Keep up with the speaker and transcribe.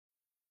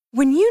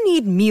When you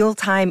need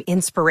mealtime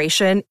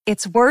inspiration,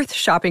 it's worth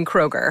shopping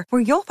Kroger,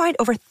 where you'll find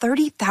over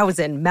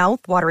 30,000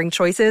 mouth-watering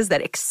choices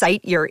that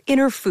excite your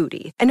inner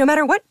foodie. And no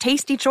matter what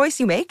tasty choice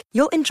you make,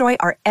 you'll enjoy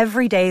our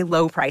everyday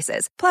low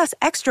prices, plus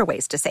extra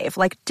ways to save,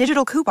 like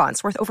digital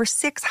coupons worth over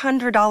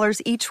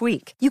 $600 each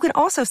week. You can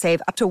also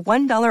save up to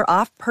 $1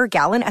 off per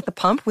gallon at the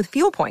pump with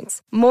fuel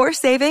points. More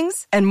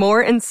savings and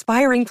more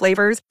inspiring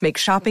flavors make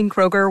shopping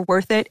Kroger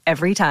worth it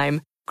every time.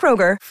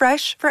 Kroger,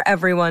 fresh for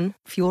everyone.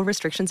 Fuel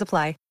restrictions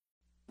apply.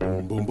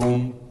 Boom, boom,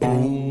 boom,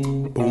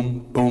 boom, boom,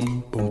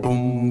 boom, boom,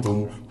 boom, boom,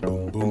 boom,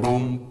 boom,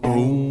 boom, boom,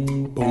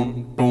 boom, boom,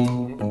 boom, boom,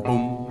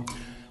 boom,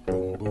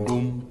 boom,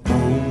 boom.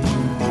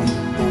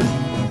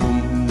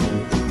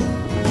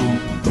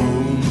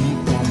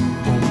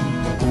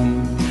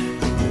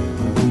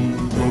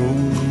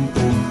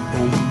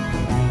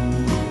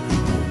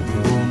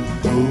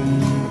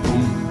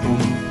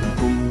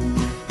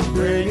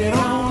 Bring it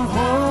on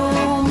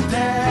home,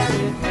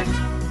 Daddy.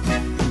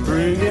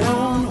 Bring it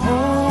on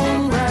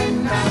home right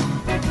now.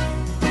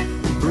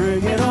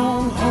 Bring it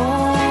on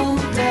home,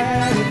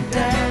 Daddy,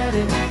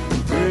 Daddy.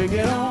 Bring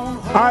it on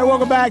home. All right,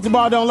 welcome back to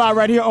Ball Don't Lie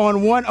right here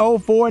on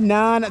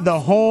 104.9 The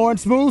Horn.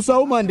 Smooth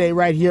Soul Monday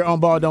right here on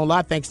Ball Don't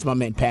Lie. Thanks to my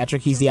man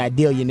Patrick. He's the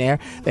idealionaire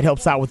that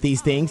helps out with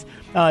these things.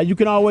 You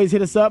can always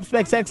hit us up.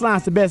 Specs X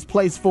Line's the best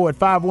place for it.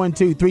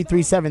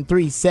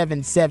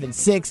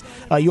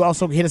 512-337-3776. You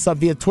also can hit us up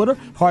via Twitter.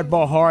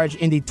 Hardball Harge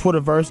in the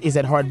Twitterverse is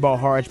at Hardball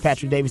Harge.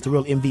 Patrick Davis, the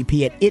real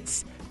MVP at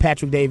It's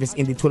Patrick Davis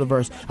in the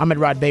Twitterverse. I'm at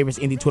Rod Davis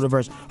in the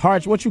Twitterverse.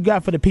 Harge, what you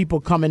got for the people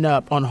coming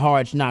up on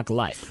Harge Knock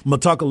Life? I'm going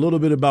to talk a little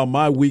bit about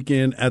my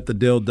weekend at the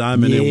Dell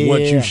Diamond and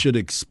what you should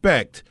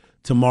expect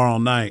tomorrow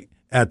night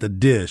at the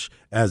Dish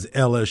as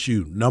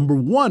LSU, number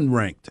one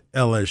ranked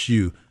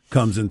LSU,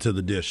 comes into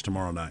the Dish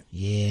tomorrow night.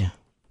 Yeah.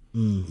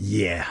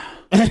 Yeah.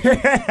 It's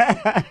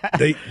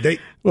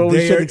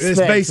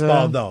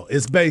baseball, though.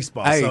 It's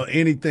baseball, Hey, so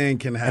anything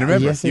can happen. And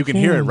remember, Yes, you it can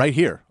hear it can. right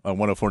here on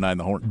 104.9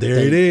 The Horn. There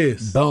it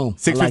is. Boom.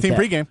 6:15 that.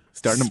 pregame.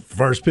 Starting to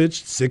First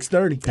pitch,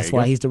 6:30. That's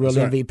why he's the real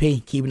That's right.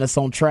 MVP, keeping us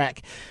on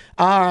track.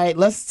 All right,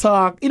 let's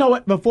talk. You know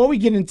what? Before we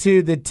get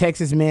into the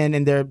Texas men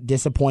and their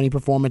disappointing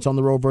performance on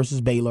the road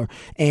versus Baylor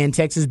and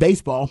Texas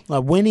baseball,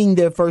 winning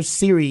their first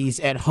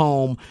series at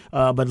home,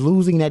 but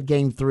losing that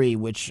game 3,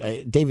 which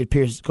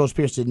Coach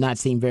Pierce did not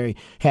seem very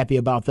happy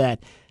about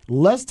that.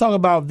 Let's talk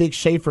about Vic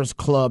Schaefer's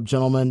club,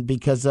 gentlemen,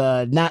 because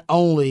not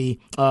only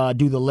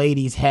do the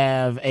ladies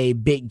have a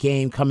big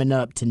game coming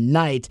up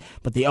tonight,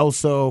 but they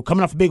also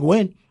coming off a big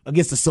win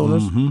against the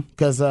Sooners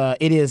because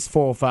it is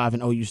 405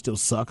 and OU still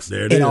sucks.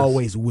 There it is.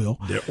 always will.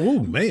 Oh,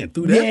 man,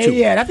 threw that to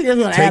Yeah. I think they're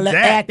going to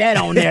add that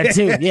on there,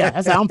 too. Yeah,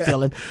 that's how I'm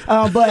feeling.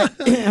 But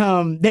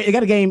they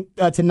got a game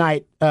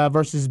tonight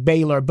versus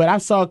Baylor. But I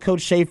saw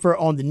Coach Schaefer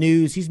on the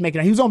news. He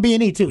was on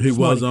B&E, too. He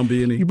was on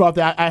B&E. You brought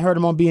that. I heard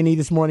him on B&E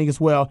this morning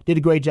as well. Did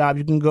a great job.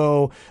 You can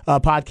go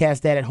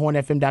podcast that at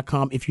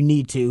hornfm.com if you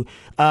need to.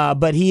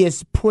 But he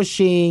is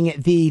pushing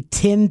the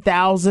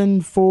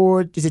 10,000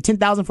 for – is it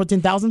 10,000 for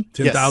 10,000?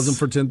 10,000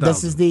 for 10,000.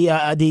 This is the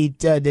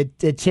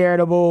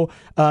charitable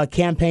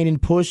campaign and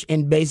push,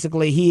 and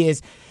basically he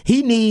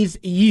needs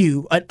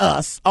you and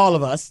us, all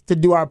of us, to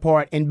do our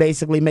part and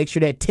basically make sure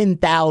that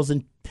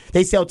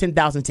they sell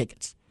 10,000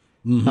 tickets.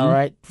 Mm-hmm. All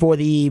right, for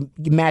the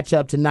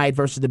matchup tonight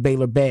versus the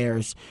Baylor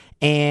Bears.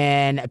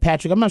 And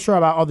Patrick, I'm not sure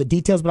about all the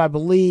details, but I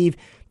believe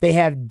they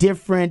have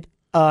different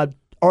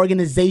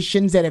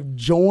organizations that have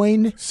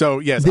joined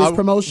this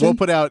promotion. We'll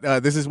put out,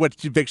 this is what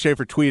Vic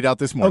Schaefer tweeted out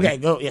this morning. Okay,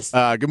 go, yes.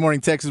 Good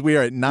morning, Texas. We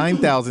are at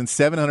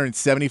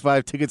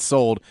 9,775 tickets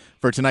sold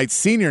for tonight's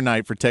senior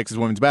night for Texas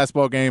women's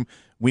basketball game.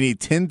 We need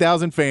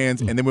 10,000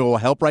 fans, and then we will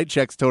help write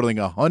checks totaling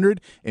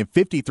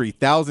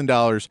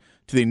 $153,000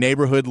 to the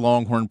Neighborhood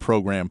Longhorn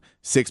Program.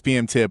 6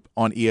 p.m. tip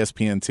on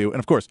ESPN2. And,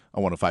 of course,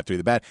 on 105.3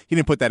 The Bat. He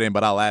didn't put that in,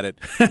 but I'll add it.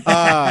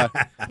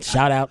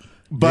 Shout out.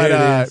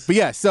 But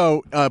yeah,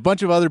 so a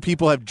bunch of other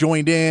people have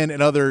joined in,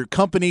 and other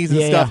companies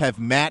and stuff have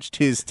matched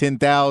his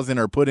 10,000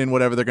 or put in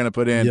whatever they're going to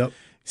put in. Yep.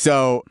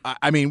 So,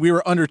 I mean, we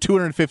were under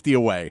 250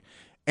 away.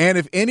 And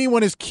if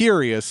anyone is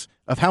curious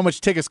of how much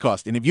tickets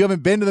cost, and if you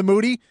haven't been to the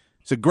Moody,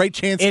 it's a great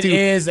chance It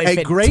is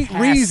a great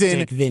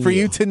reason venue for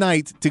you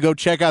tonight to go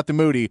check out the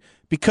Moody,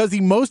 because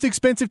the most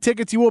expensive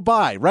tickets you will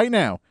buy right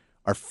now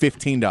are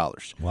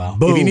 $15. Wow.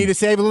 If you need to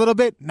save a little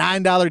bit,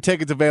 $9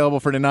 tickets available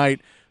for tonight.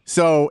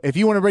 So if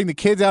you want to bring the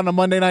kids out on a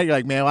Monday night, you're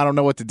like, man, I don't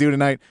know what to do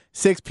tonight.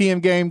 6 p.m.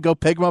 game, go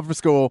pick them up from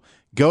school,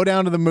 go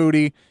down to the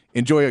Moody,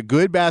 enjoy a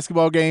good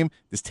basketball game.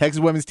 This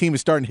Texas women's team is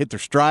starting to hit their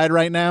stride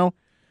right now.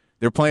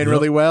 They're playing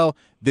really well.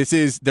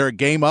 They're a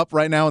game up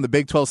right now in the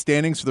Big 12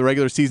 standings for the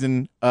regular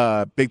season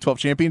Big 12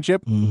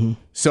 championship. Mm-hmm.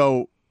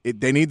 So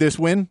they need this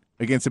win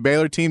against a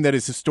Baylor team that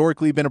has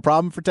historically been a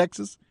problem for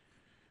Texas.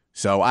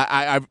 So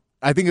I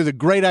think it's a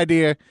great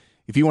idea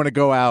if you want to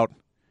go out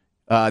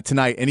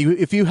tonight. And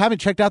if you haven't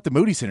checked out the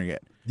Moody Center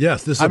yet.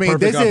 Yes, this is a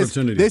perfect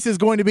opportunity. This is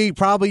going to be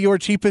probably your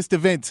cheapest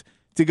event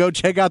to go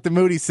check out the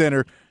Moody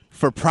Center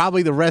for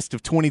probably the rest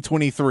of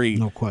 2023.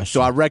 No question.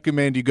 So I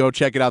recommend you go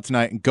check it out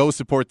tonight and go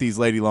support these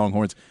Lady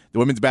Longhorns. The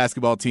women's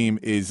basketball team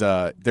is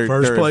they're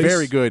place.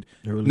 very good.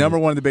 Really Number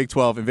one in the Big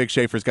 12, and Vic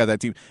Schaefer's got that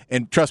team.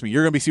 And trust me,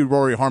 you're going to be seeing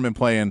Rory Harmon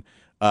playing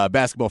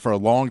basketball for a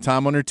long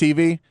time on her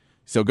TV.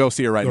 So go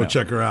see her right now. Go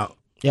check her out.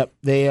 Yep,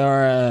 they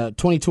are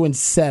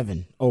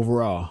 22-7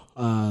 overall.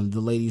 The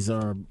ladies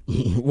are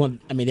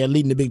they're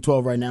leading the Big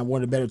 12 right now,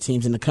 one of the better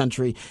teams in the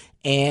country.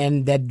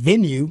 And that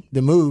venue,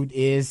 the Mood,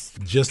 is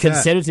Just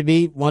considered to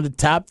be one of the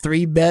top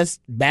 3 best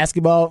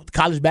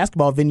college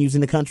basketball venues in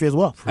the country as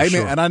well. Hey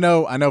man, and I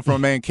know from a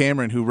man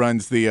Cameron who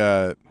runs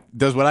the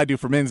does what I do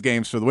for men's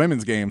games for the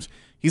women's games.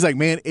 He's like,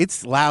 man,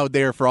 it's loud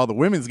there for all the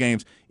women's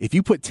games. If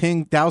you put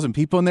 10,000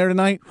 people in there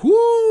tonight,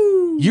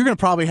 you're going to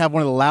probably have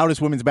one of the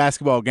loudest women's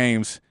basketball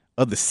games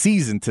of the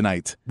season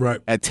tonight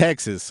at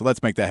Texas. So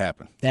let's make that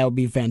happen. That would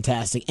be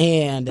fantastic.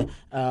 And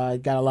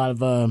got a lot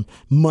of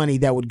money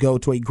that would go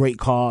to a great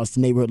cause,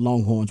 the Neighborhood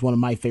Longhorns, one of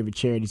my favorite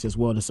charities as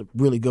well. That's a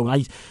really good one.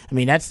 I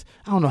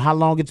don't know how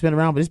long it's been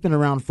around, but it's been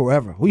around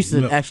forever. We used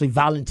to actually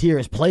volunteer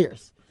as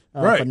players.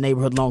 For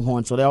Neighborhood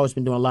Longhorns, so they've always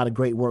been doing a lot of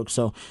great work.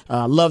 So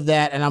love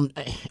that, and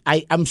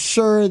I'm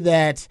sure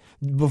that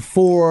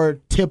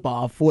before tip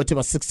off,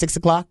 6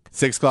 o'clock.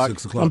 6 o'clock.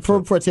 6 o'clock.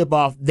 Before tip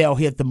off, they'll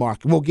hit the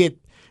mark.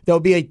 There'll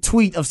be a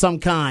tweet of some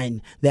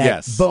kind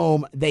that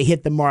boom, they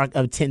hit the mark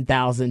of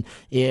 10,000.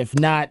 If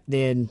not,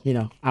 then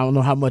I don't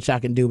know how much I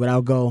can do, but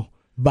I'll go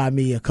buy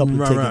me a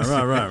couple of tickets.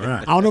 Right.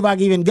 I don't know if I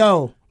can even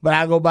go. But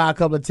I'll go buy a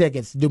couple of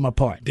tickets to do my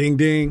part. Ding,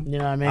 ding. You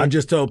know what I mean? I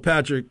just told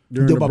Patrick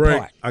during the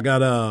break, I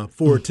got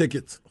 4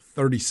 tickets,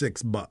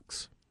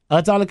 $36.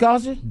 That's all it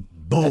cost you?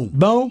 Boom.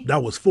 Boom?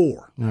 That was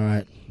 4. All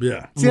right.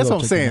 Yeah. See, that's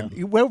what I'm saying.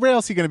 Where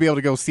else are you going to be able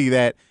to go see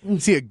that?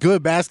 See a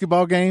good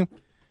basketball game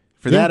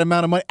for that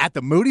amount of money at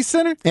the Moody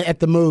Center? At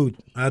the Mood.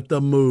 At the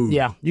Mood.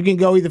 Yeah. You can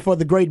go either for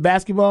the great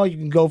basketball, you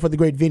can go for the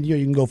great venue, or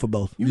you can go for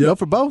both. You can go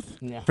for both?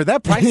 Yeah. For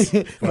that price?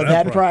 For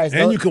that price.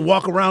 And you can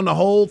walk around the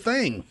whole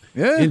thing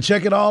and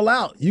check it all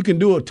out. You can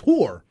do a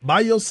tour by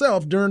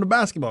yourself during the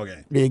basketball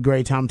game. Be a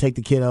great time to take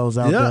the kiddos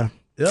out there.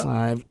 Yeah. All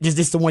right.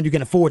 Just the one you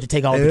can afford to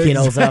take all the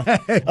kiddos out.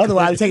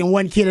 Otherwise, you're taking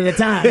one kid at a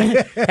time.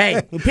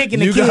 Hey, we're picking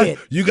the kid.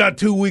 You got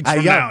 2 weeks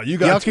from now.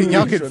 Y'all can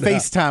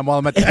FaceTime while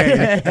I'm at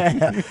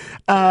the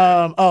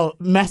game.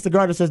 Master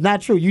Gardner says,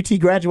 not true. UT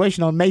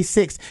graduation on May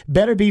 6th.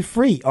 Better be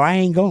free or I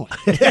ain't going.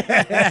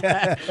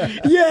 Yeah,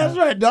 that's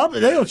right. They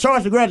don't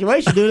charge for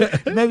graduation, do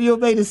they? Maybe you'll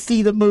be able to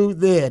see the mood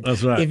then.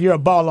 That's right. If you're a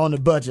ball on the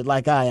budget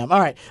like I am.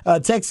 All right.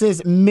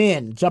 Texas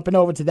men, jumping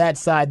over to that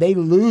side, they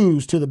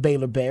lose to the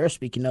Baylor Bears.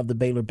 Speaking of the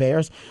Baylor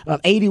Bears,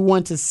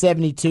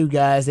 81-72,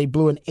 guys. They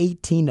blew an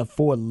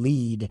 18-4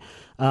 lead.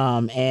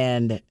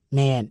 And,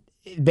 man,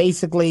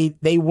 basically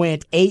they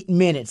went 8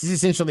 minutes.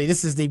 This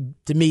is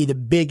to me the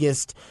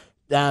biggest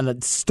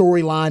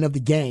storyline of the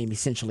game,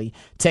 essentially.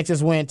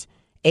 Texas went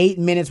 8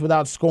 minutes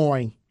without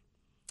scoring,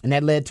 and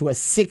that led to a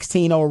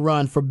 16-0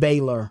 run for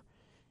Baylor.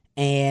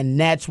 And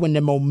that's when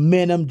the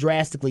momentum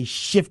drastically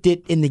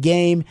shifted in the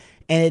game,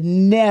 and it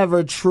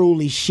never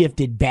truly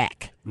shifted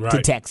back to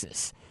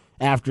Texas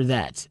after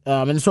that.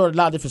 And there's sort of a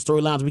lot of different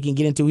storylines we can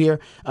get into here,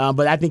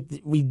 but I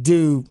think we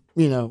do,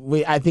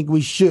 I think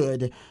we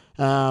should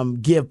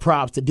give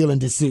props to Dylan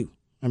Dessou.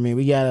 I mean,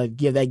 we got to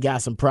give that guy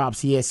some props.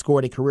 He has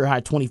scored a career-high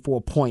 24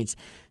 points.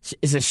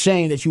 It's a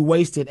shame that you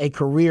wasted a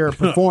career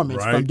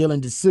performance from Dylan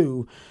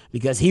Dessou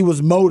because he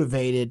was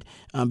motivated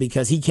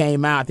because he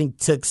came out, I think,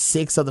 took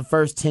 6 of the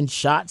first 10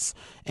 shots,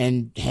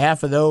 and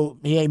half of those,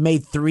 he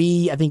made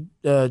 3, I think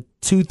 2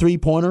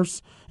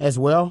 3-pointers as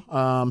well.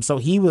 So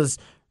he was...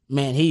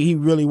 Man, he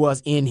really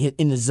was in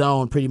the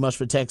zone pretty much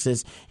for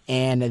Texas,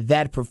 and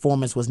that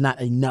performance was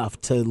not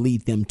enough to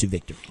lead them to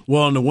victory.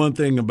 Well, and the one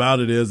thing about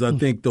it is I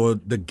think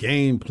the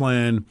game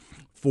plan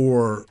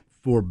for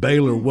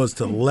Baylor was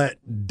to let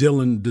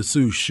Dylan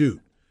Dessou shoot.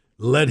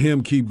 Let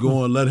him keep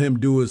going, let him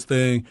do his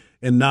thing,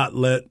 and not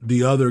let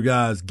the other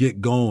guys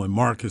get going.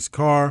 Marcus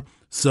Carr,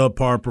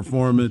 subpar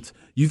performance.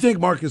 You think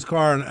Marcus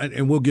Carr,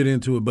 and we'll get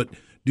into it, but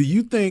do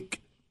you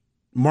think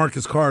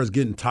Marcus Carr is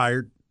getting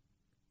tired?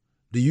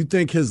 Do you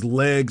think his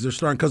legs are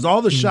starting? Because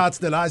all the shots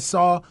that I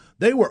saw,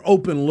 they were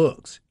open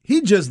looks. He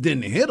just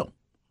didn't hit them.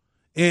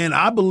 And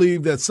I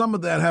believe that some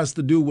of that has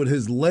to do with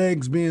his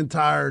legs being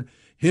tired,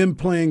 him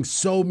playing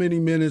so many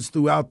minutes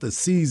throughout the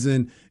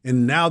season,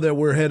 and now that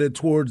we're headed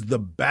towards the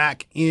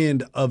back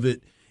end of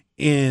it,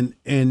 and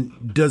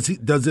does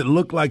it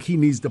look like he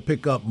needs to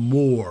pick up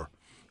more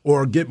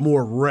or get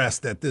more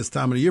rest at this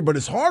time of the year? But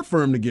it's hard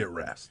for him to get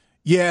rest.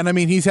 Yeah, and I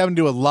mean, he's having to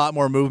do a lot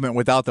more movement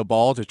without the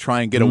ball to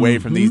try and get away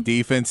from these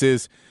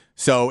defenses.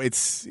 So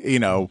it's,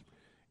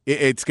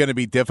 it's going to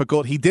be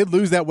difficult. He did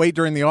lose that weight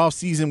during the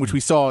offseason, which we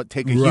saw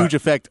take a huge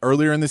effect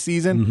earlier in the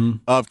season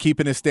of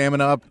keeping his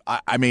stamina up.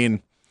 I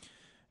mean,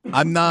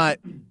 I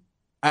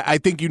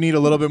think you need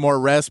a little bit more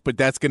rest, but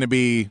that's going to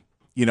be,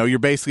 you're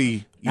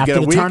basically, you After get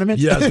a the week. tournament?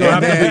 Yeah, it's gonna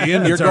have to be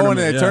in the You're going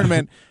to the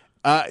tournament.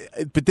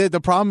 But the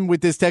problem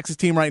with this Texas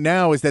team right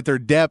now is that their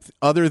depth,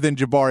 other than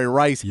Jabari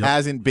Rice,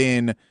 hasn't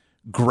been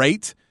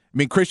great. I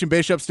mean, Christian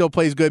Bishop still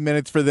plays good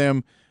minutes for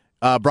them.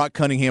 Brock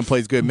Cunningham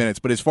plays good minutes.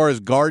 But as far as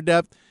guard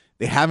depth,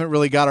 they haven't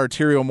really got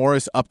Arterio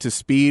Morris up to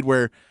speed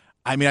where,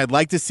 I mean, I'd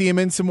like to see him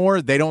in some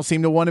more. They don't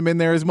seem to want him in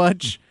there as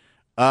much.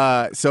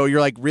 So you're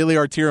like, really,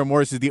 Arterio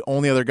Morris is the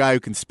only other guy who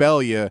can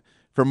spell you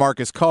for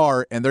Marcus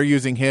Carr, and they're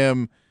using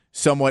him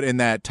somewhat in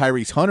that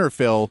Tyrese Hunter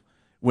fill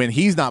when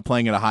he's not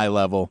playing at a high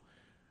level.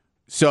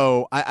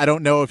 So I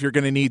don't know if you're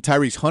going to need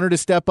Tyrese Hunter to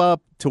step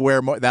up to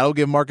where that'll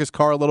give Marcus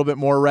Carr a little bit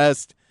more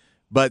rest.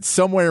 But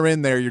somewhere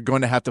in there, you're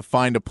going to have to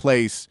find a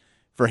place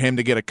for him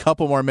to get a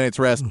couple more minutes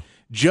rest,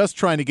 just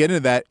trying to get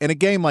into that. In a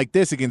game like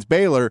this against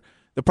Baylor,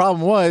 the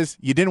problem was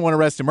you didn't want to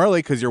rest him early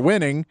because you're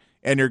winning,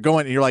 and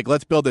you're like,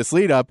 let's build this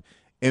lead up.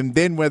 And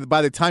then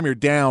by the time you're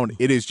down,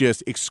 it is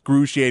just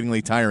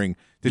excruciatingly tiring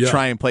to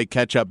try and play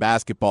catch-up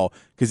basketball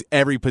because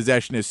every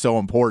possession is so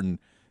important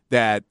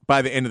that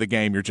by the end of the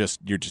game, you're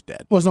just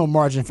dead. There's no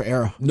margin for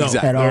error. No,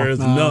 at all. there is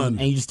none.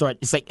 And you just start,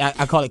 it's like,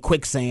 I call it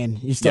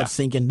quicksand. You start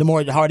sinking.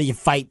 The harder you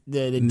fight,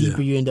 the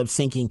deeper you end up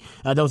sinking.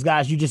 Those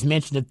guys you just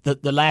mentioned,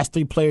 the last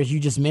three players you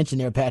just mentioned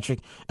there, Patrick,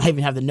 I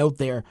even have the note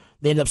there,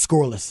 they end up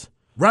scoreless.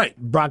 Right.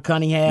 Brock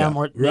Cunningham,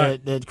 or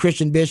the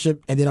Christian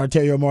Bishop, and then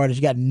Arterio Morris.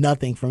 You got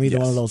nothing from either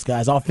one of those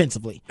guys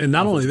offensively. And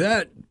not only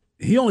that,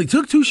 he only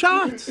took 2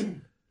 shots.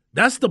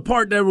 That's the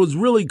part that was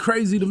really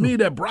crazy to me,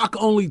 that Brock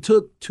only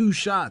took 2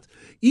 shots.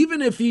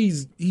 Even if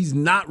he's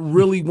not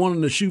really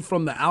wanting to shoot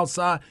from the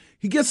outside,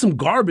 he gets some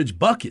garbage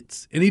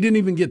buckets, and he didn't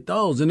even get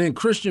those. And then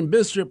Christian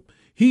Bishop,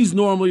 he's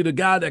normally the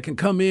guy that can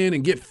come in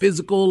and get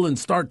physical and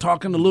start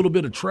talking a little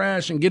bit of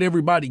trash and get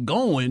everybody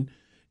going,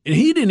 and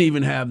he didn't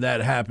even have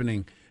that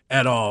happening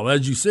at all.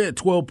 As you said,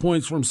 12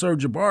 points from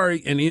Serge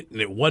Ibaka, and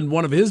it wasn't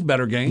one of his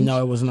better games. No,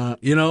 it was not.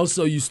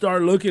 So you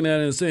start looking at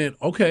it and saying,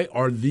 okay,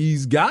 are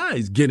these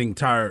guys getting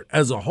tired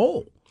as a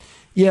whole?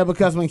 Yeah,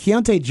 because when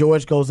Keontae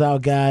George goes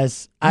out,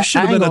 guys, You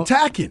should have been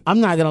attacking.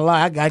 I'm not going to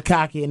lie. I got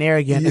cocky and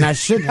arrogant, and I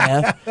shouldn't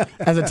have.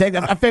 As a tech,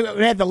 I figured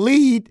we had the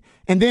lead,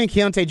 and then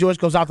Keontae George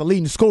goes out the lead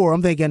and score.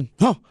 I'm thinking,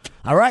 all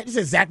right, this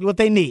is exactly what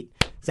they need.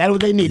 Exactly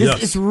what they need.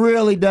 Yes. This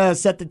really does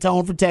set the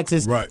tone for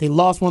Texas. Right. They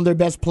lost one of their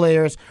best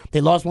players.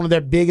 They lost one of their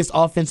biggest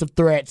offensive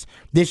threats.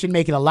 This should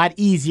make it a lot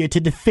easier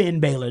to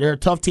defend Baylor. They're a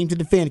tough team to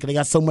defend because they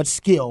got so much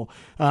skill.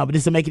 But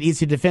this will make it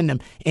easier to defend them.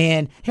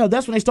 And, hell,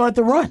 that's when they started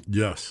the run.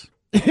 Yes.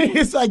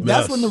 It's like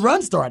that's when the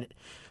run started.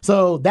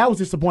 So that was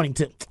disappointing,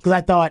 too, because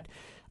I thought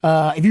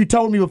if you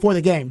told me before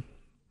the game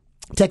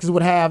Texas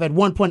would have at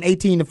one point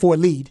 18-4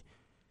 lead,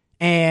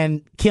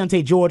 and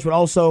Keontae George would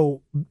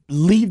also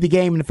leave the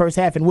game in the first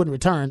half and wouldn't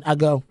return, I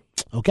go,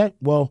 okay,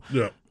 well,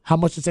 how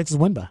much does Texas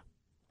win by?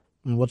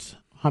 And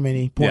how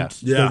many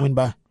points do they win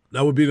by?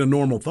 That would be the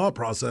normal thought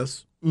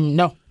process.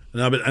 No.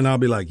 And I'll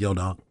be like, yo,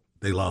 dog,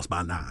 they lost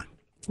by 9.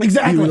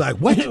 Exactly. You were like,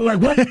 what? Like,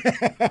 what?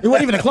 It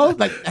wasn't even a close.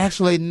 Like,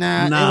 actually,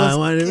 nah.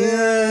 No,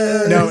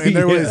 and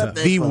there was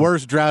the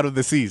worst drought of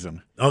the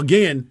season.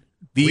 Again.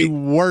 The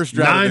worst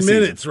drought of the 9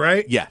 season. minutes,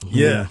 right? Yeah.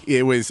 Yeah.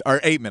 It was, or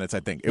 8 minutes,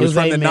 I think. It was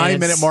from the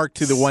 9-minute mark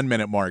to the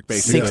 1-minute mark,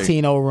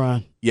 basically. 16-0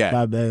 run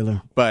by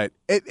Baylor. But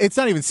it's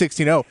not even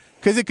 16-0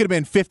 because it could have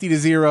been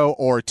 50-0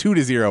 or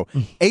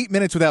 2-0. 8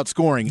 minutes without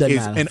scoring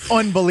is an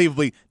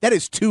unbelievably – that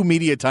is 2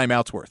 media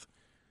timeouts worth.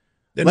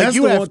 And that's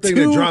the one thing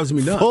that drives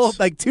me nuts.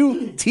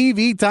 2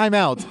 TV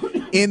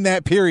timeouts in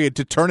that period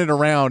to turn it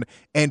around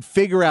and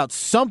figure out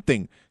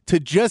something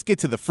to just get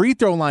to the free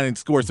throw line and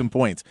score some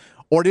points,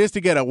 or just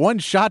to get a one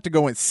shot to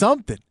go in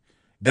something.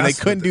 And they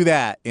couldn't do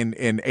that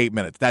in 8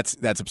 minutes.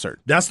 That's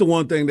absurd. That's the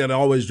one thing that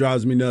always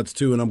drives me nuts,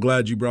 too, and I'm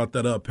glad you brought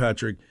that up,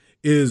 Patrick,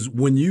 is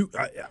when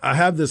I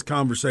have this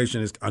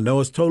conversation. I know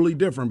it's totally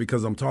different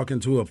because I'm talking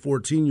to a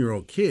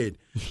 14-year-old kid.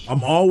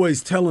 I'm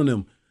always telling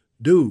him,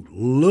 dude,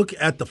 look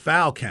at the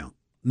foul count,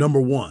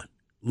 number one.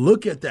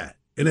 Look at that.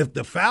 And if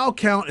the foul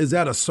count is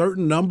at a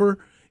certain number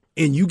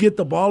and you get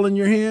the ball in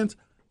your hands,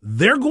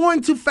 they're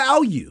going to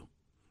foul you.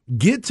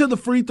 Get to the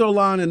free throw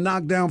line and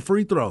knock down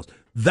free throws.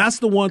 That's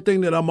the one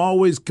thing that I'm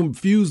always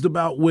confused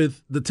about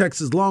with the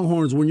Texas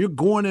Longhorns. When you're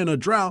going in a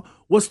drought,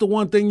 what's the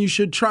one thing you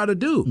should try to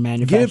do?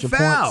 Get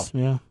foul.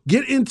 Yeah.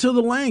 Get into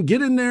the lane.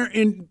 Get in there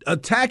and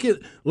attack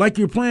it like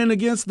you're playing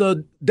against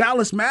the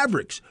Dallas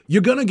Mavericks.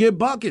 You're going to get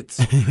buckets.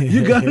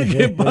 You're going to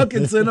get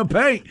buckets in the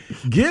paint.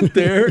 Get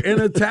there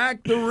and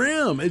attack the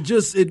rim.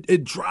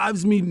 It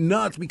drives me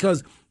nuts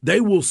because they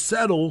will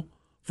settle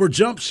for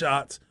jump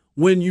shots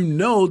when you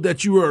know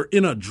that you are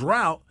in a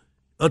drought.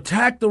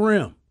 Attack the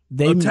rim.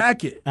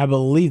 Attack it. I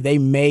believe they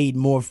made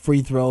more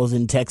free throws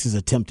than Texas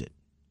attempted.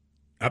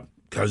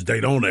 Because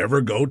they don't ever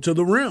go to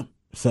the rim.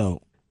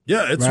 So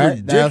yeah, it's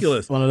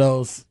ridiculous. That's one of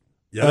those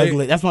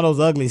ugly. That's one of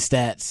those ugly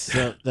stats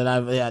that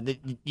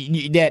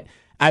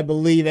I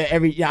believe that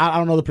I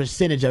don't know the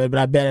percentage of it, but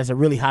I bet it's a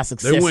really high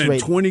success rate. They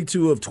went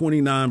 22 of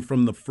 29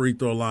 from the free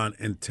throw line,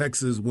 and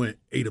Texas went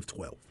 8 of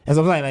 12. That's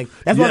what I'm saying.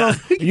 Like, that's one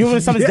of those. You know, when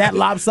something's that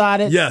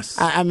lopsided. Yes.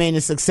 I mean,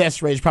 the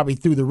success rate is probably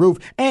through the roof.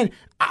 And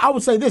I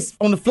would say this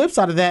on the flip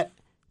side of that,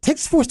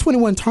 Texas forced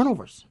 21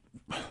 turnovers.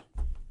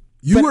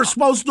 You were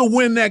supposed to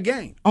win that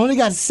game. Only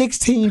got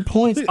 16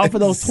 points off of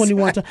those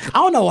 21. I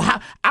don't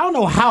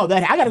know how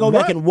that. I got to go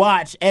back and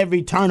watch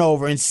every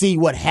turnover and see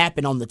what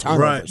happened on the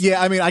turnovers. Right.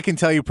 Yeah, I mean, I can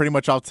tell you pretty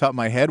much off the top of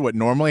my head what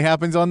normally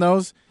happens on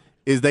those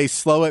is they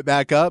slow it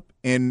back up,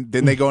 and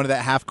then they go into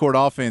that half-court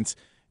offense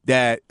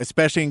that,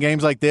 especially in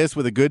games like this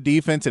with a good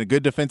defense and a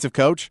good defensive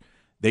coach,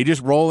 they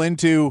just roll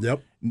into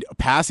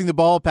passing the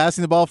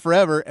ball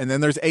forever, and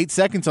then there's 8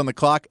 seconds on the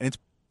clock, and it's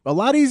a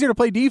lot easier to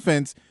play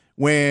defense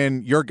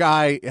when your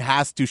guy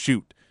has to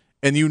shoot,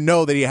 and you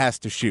know that he has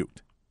to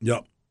shoot.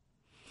 Yep.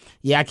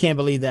 Yeah, I can't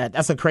believe that.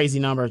 That's a crazy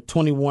number.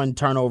 21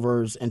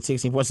 turnovers and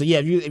 16 points. So yeah,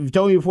 if you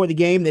told me before the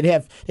game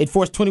they'd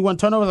force 21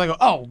 turnovers, I go,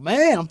 oh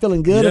man, I'm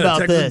feeling good about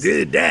Texas this.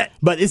 Did that.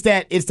 But it's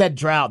that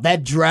drought.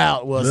 That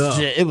drought was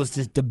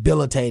just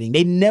debilitating.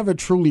 They never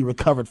truly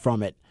recovered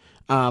from it.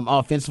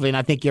 Offensively, and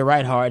I think you're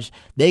right, Harge.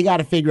 They got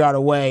to figure out a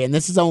way, and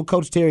this is on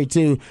Coach Terry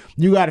too.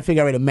 You got to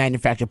figure out a way to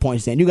manufacture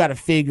points. Then you got to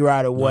figure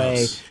out a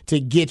way to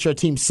get your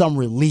team some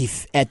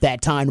relief at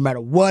that time, no matter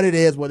what it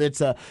is. Whether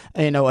it's a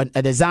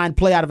design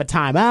play out of a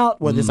timeout,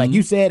 whether it's like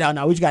you said, oh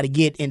no, we just got to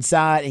get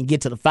inside and get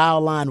to the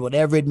foul line,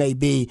 whatever it may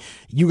be.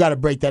 You got to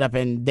break that up,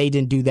 and they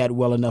didn't do that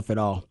well enough at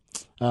all.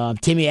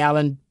 Timmy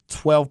Allen,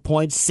 12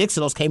 points. 6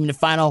 of those came in the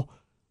final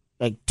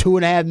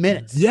 2.5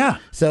 minutes. Yeah.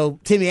 So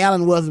Timmy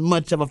Allen wasn't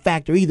much of a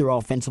factor either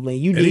offensively.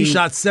 He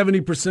shot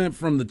 70%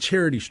 from the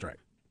charity stripe.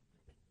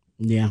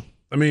 Yeah.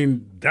 I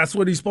mean, that's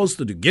what he's supposed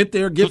to do. Get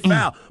there, get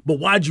foul. But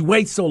why'd you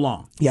wait so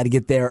long? You got to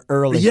get there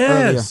early.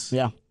 Yes.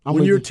 Earlier. Yeah.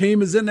 When your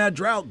team is in that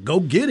drought, go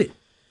get it.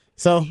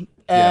 So,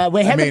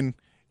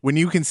 when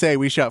you can say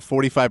we shot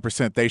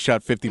 45%, they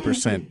shot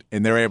 50%,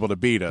 and they're able to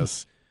beat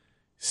us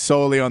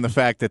solely on the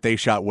fact that they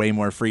shot way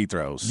more free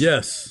throws.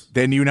 Yes.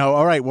 Then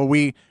all right, well,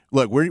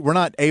 we're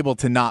not able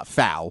to not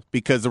foul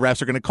because the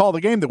refs are going to call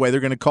the game the way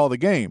they're going to call the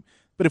game.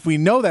 But if we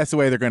know that's the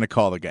way they're going to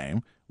call the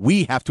game,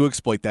 we have to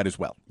exploit that as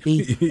well.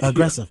 Be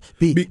aggressive.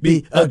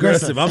 Be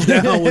aggressive. I'm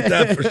down with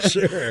that for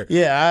sure.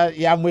 Yeah,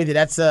 I'm with you.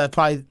 That's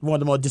probably one of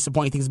the more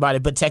disappointing things about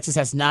it. But Texas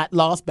has not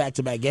lost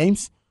back-to-back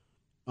games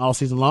all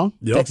season long.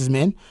 Yep. Texas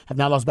men have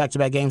not lost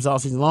back-to-back games all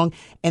season long,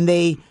 and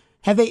they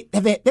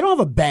don't have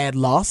a bad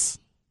loss.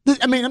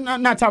 I mean,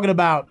 I'm not talking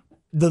about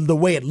the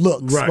way it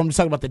looks. Right. I'm just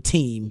talking about the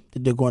team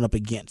that they're going up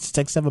against.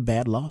 Texas have a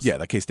bad loss? Yeah,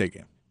 that K-State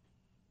game.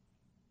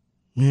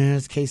 Yeah,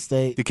 it's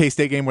K-State. The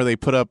K-State game where they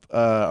put up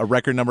a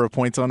record number of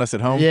points on us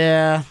at home?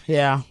 Yeah,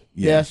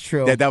 that's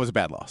true. That was a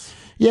bad loss.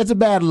 Yeah, it's a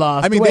bad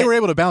loss. I mean, they were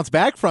able to bounce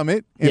back from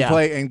it and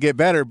play and get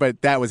better,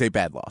 but that was a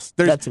bad loss.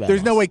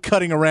 There's no way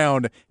cutting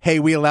around, hey,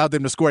 we allowed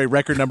them to score a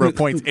record number of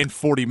points in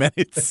 40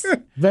 minutes.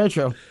 Very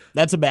true.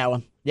 That's a bad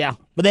one. Yeah,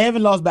 but they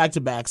haven't lost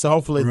back-to-back, so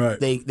hopefully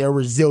they're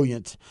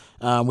resilient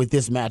with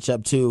this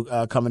matchup, too,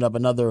 coming up.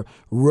 Another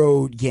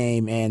road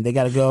game, and they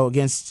got to go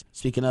against,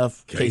 speaking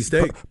of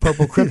K-State.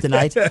 Purple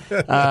Kryptonite.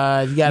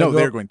 You got to go.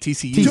 They're going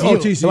TCU.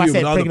 TCU. So I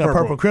said, not speaking the of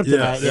Purple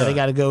Kryptonite, Yeah. they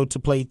got to go to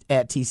play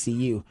at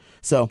TCU.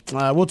 So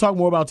we'll talk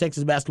more about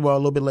Texas basketball a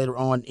little bit later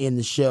on in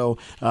the show,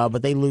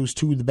 but they lose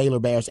to the Baylor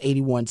Bears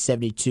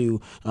 81-72,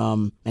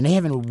 and they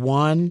haven't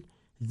won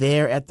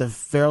there at the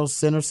Farrell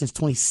Center since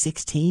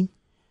 2016.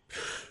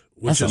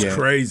 Which is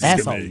crazy.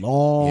 That's to a me.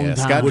 long time.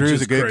 Scott Which Drew's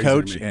is a good crazy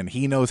coach, to me. and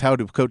he knows how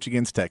to coach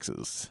against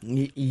Texas.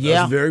 Yeah.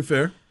 That's very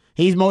fair.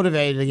 He's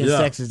motivated against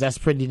Yeah. Texas. That's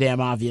pretty damn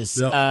obvious.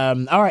 Yep.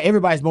 All right,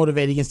 everybody's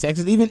motivated against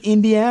Texas. Even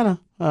Indiana.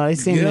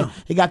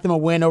 They got them a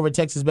win over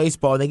Texas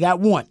baseball. They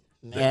got one.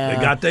 They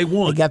got their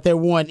one. They got their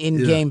one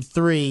in Game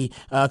 3.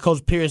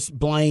 Coach Pierce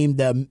blamed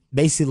the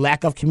basically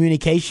lack of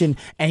communication,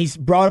 and he's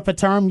brought up a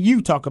term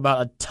you talk about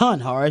a ton,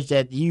 Harsh,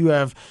 that you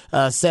have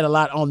said a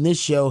lot on this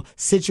show,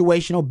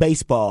 situational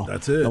baseball.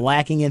 That's it. The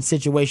lacking in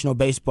situational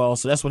baseball.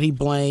 So that's what he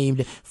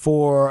blamed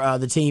for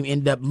the team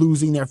ended up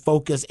losing their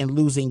focus and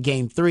losing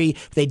Game 3.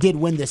 They did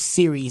win the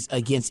series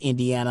against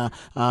Indiana,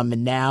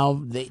 and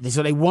now they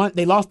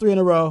lost 3 in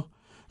a row.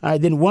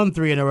 Then won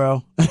 3 in a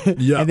row,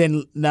 and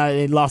then now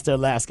they lost their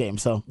last game.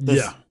 So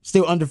they're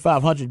still under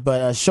 500,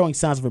 but showing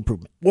signs of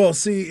improvement. Well,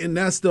 see, and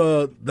that's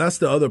the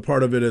other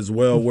part of it as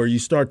well, where you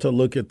start to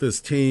look at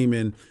this team,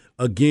 and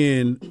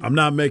again, I'm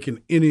not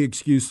making any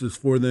excuses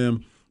for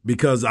them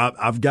because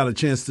I've got a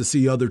chance to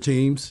see other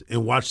teams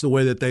and watch the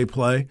way that they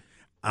play.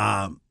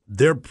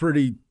 They're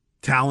pretty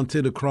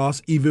talented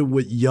across, even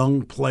with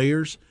young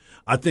players.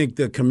 I think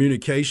the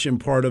communication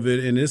part of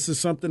it, and this is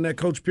something that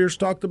Coach Pierce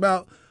talked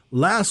about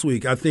last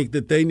week, I think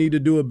that they need to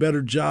do a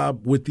better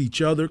job with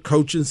each other,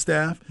 coaching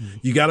staff. Mm-hmm.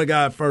 You got a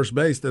guy at first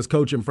base that's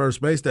coaching first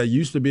base that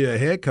used to be a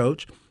head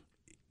coach.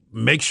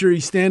 Make sure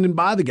he's standing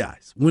by the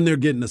guys when they're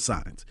getting the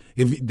signs.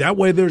 That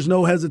way there's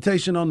no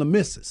hesitation on the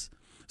misses.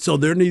 So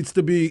there needs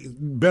to be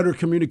better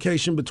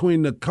communication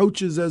between the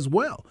coaches as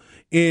well.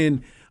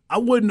 And I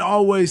wouldn't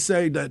always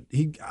say that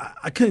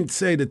I couldn't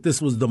say that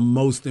this was the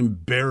most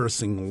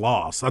embarrassing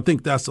loss. I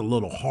think that's a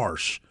little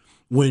harsh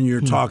when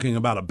you're talking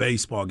about a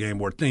baseball game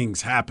where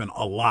things happen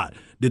a lot.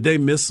 Did they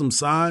miss some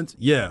signs?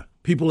 Yeah.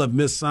 People have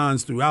missed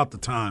signs throughout the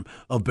time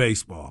of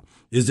baseball.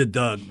 Is it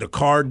the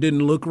card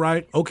didn't look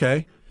right?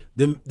 Okay.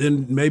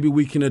 Then maybe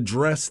we can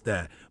address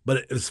that.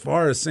 But as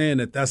far as saying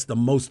that that's the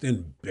most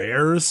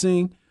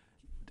embarrassing,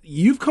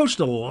 you've coached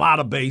a lot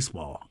of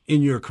baseball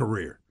in your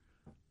career.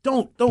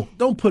 Don't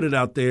put it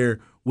out there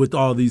with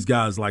all these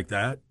guys like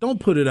that. Don't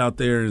put it out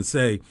there and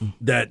say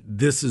that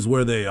this is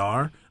where they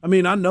are. I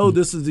mean, I know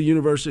this is the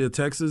University of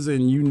Texas,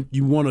 and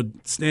you want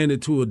to stand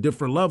it to a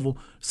different level.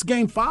 It's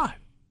Game 5,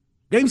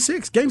 Game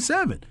 6, Game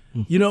 7.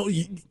 You know,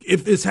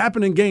 if it's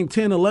happening Game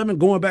 10, 11,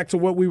 going back to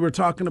what we were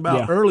talking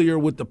about earlier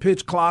with the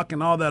pitch clock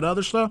and all that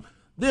other stuff,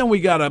 then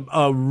we got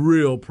a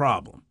real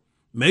problem.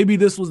 Maybe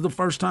this was the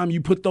first time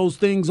you put those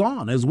things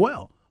on as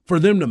well. For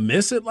them to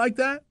miss it like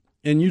that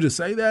and you to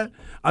say that,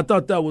 I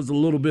thought that was a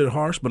little bit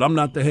harsh, but I'm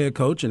not the head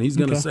coach, and he's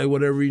going to say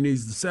whatever he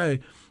needs to say.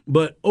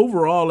 But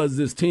overall, as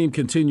this team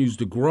continues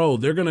to grow,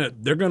 they're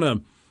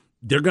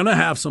gonna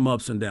have some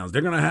ups and downs.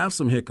 They're going to have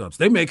some hiccups.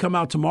 They may come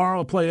out tomorrow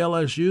and play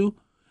LSU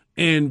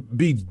and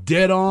be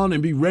dead on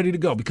and be ready to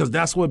go, because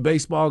that's how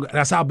baseball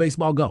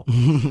go.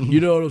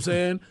 You know what I'm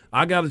saying?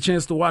 I got a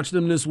chance to watch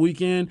them this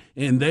weekend,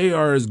 and they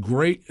are as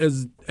great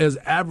as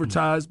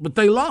advertised, but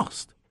they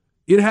lost.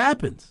 It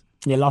happens.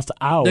 They lost to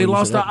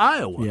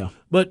Iowa. Yeah.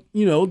 But,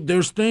 you know,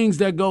 there's things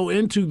that go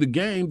into the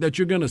game that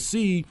you're going to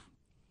see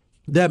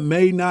that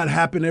may not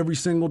happen every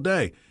single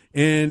day.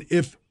 And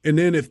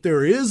then if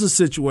there is a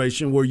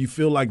situation where you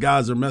feel like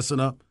guys are messing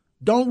up,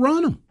 don't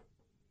run them.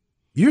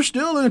 You're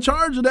still in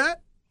charge of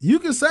that. You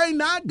can say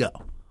not go.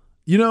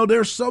 You know,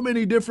 there's so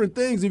many different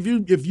things. If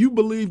you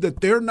believe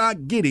that they're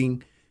not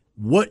getting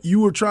what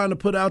you were trying to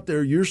put out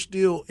there, you're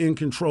still in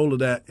control of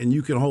that, and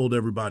you can hold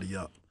everybody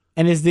up.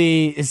 And for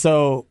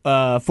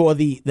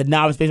the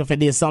novice baseball fan,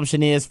 the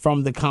assumption is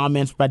from the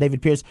comments by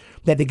David Pierce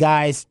that the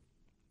guys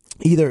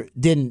either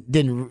didn't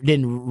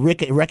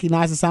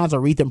recognize the signs or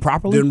read them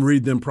properly. Didn't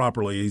read them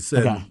properly. He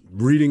said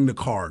reading the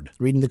card.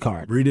 Reading the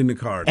card.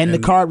 And the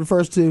card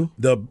refers to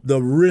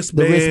the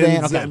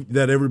wristbands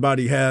that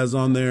everybody has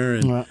on there.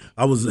 And right.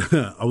 I was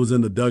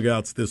in the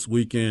dugouts this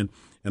weekend,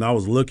 and I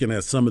was looking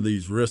at some of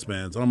these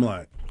wristbands. I'm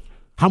like,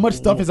 how much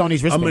stuff is on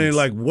these wristbands? I mean,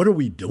 like, what are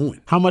we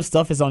doing? How much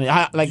stuff is on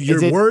it?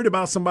 You're worried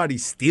about somebody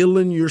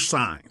stealing your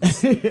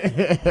signs.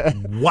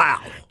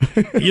 Wow.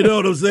 You know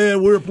what I'm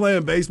saying? We were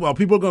playing baseball.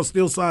 People are going to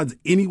steal signs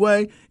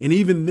anyway. And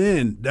even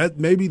then, that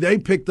maybe they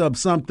picked up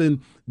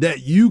something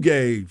that you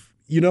gave,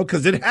 you know,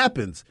 because it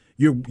happens.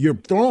 You're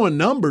throwing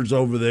numbers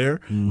over there.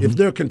 Mm-hmm. If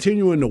they're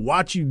continuing to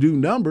watch you do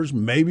numbers,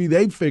 maybe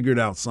they figured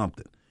out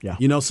something. Yeah.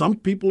 You know, some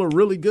people are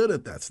really good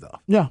at that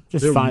stuff. Yeah,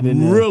 just They're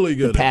finding really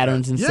good the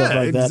patterns and stuff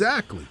like that. Yeah,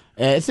 exactly.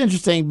 It's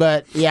interesting,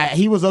 but yeah,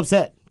 he was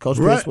upset. Coach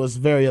Chris was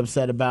very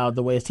upset about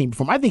the way his team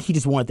performed. I think he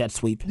just wanted that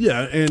sweep.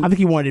 Yeah, and I think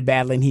he wanted it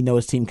badly, and he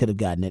knows his team could have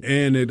gotten it.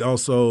 And it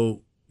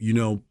also, you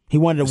know, he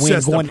wanted to win.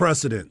 Sets the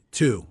precedent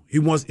too.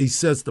 He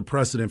sets the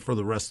precedent for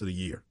the rest of the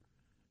year.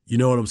 You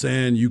know what I'm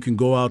saying? You can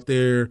go out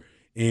there,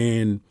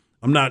 and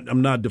I'm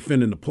not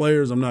defending the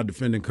players. I'm not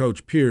defending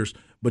Coach Pierce,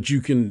 but you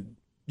can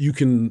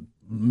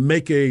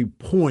make a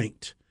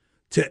point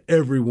to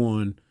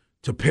everyone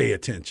to pay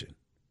attention.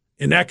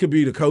 And that could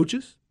be the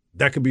coaches,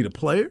 that could be the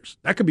players,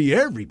 that could be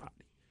everybody.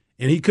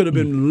 And he could have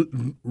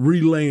been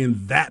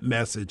relaying that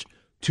message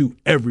to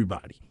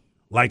everybody,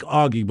 like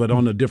Augie, but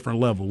on a different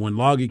level. When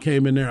Augie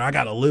came in there, I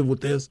got to live with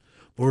this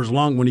for as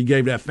long, when he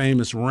gave that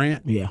famous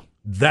rant. Yeah.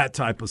 That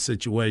type of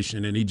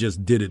situation, and he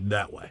just did it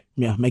that way.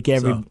 Yeah, make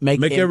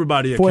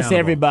everybody force accountable.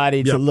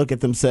 Everybody to look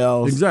at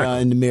themselves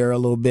in the mirror a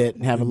little bit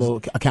and have a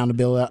little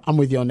accountability. I'm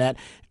with you on that.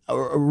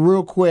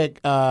 Real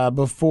quick,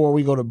 before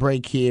we go to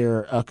break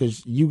here,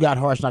 because you got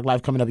Harsh Knock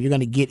Live coming up, you're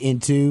going to get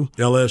into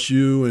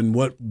LSU and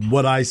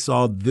what I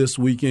saw this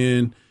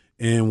weekend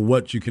and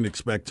what you can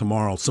expect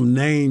tomorrow. Some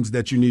names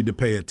that you need to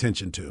pay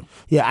attention to.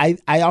 Yeah,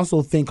 I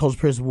also think Coach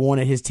Pierce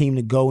wanted his team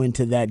to go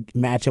into that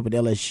matchup with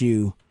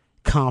LSU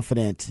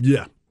confident,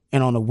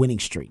 and on a winning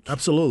streak.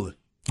 Absolutely.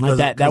 Like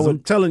that I'm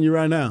telling you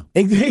right now.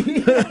 Exactly.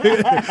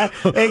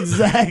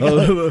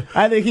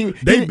 I think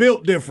they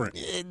built different.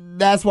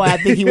 That's why I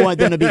think he wanted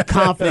them to be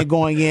confident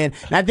going in.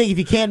 And I think if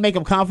you can't make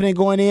them confident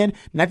going in,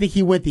 and I think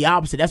he went the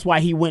opposite. That's why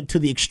he went to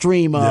the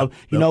extreme of,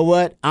 you know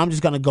what, I'm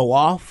just going to go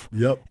off.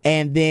 Yep.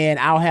 And then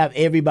I'll have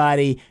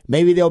everybody,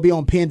 maybe they'll be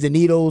on pins and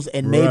needles,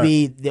 and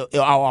maybe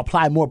I'll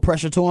apply more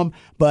pressure to them.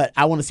 But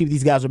I want to see what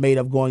these guys are made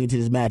of going into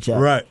this matchup.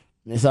 Right.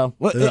 So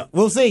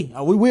we'll see.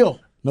 We will.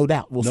 No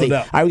doubt. We'll see.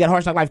 All right, we got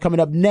Harsh Knock Live coming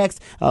up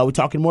next. We're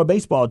talking more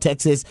baseball.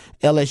 Texas,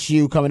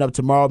 LSU coming up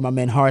tomorrow. My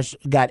man Harsh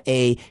got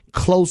a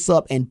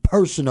close-up and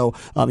personal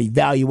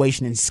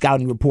evaluation and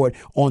scouting report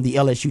on the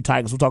LSU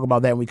Tigers. We'll talk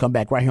about that when we come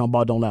back right here on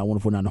Ball Don't Lie on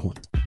 104.9 The Horn.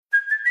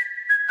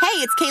 Hey,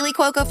 it's Kaylee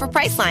Cuoco for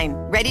Priceline.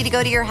 Ready to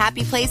go to your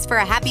happy place for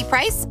a happy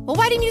price? Well,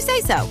 why didn't you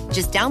say so?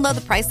 Just download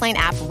the Priceline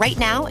app right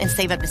now and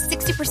save up to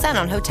 60%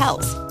 on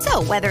hotels.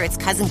 So whether it's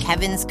Cousin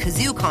Kevin's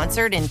Kazoo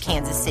Concert in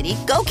Kansas City,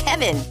 go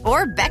Kevin,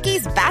 or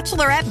Becky's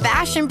Bachelorette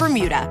Bash in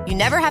Bermuda, you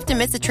never have to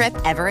miss a trip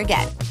ever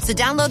again. So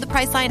download the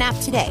Priceline app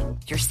today.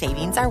 Your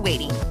savings are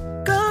waiting.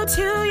 Go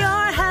to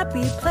your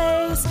happy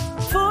place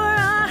for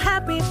a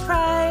happy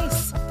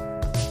price.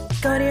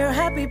 Go to your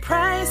happy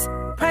price,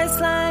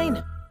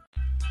 Priceline.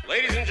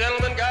 Ladies and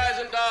gentlemen, guys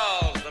and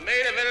dolls, the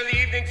main event of the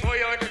evening for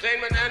your entertainment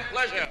entertainment and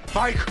pleasure.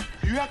 Mike,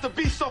 you have to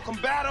be so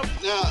combative.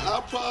 Now,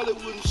 I probably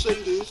wouldn't say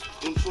this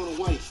in front of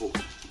white folk,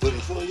 but in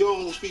front of y'all,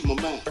 I'm gonna speak my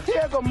mind.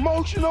 There's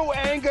emotional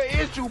anger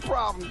issue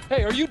problem.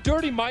 Hey, are you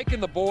Dirty Mike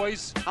and the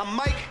boys? I'm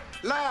Mike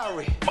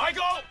Lowry.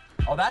 Michael!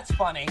 Oh, that's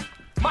funny.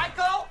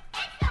 Michael!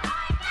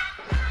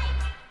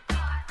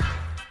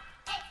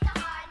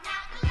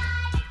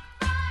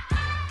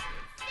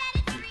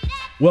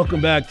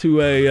 Welcome back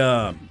to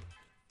a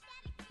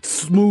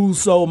Smooth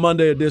Soul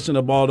Monday edition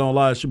of Ball Don't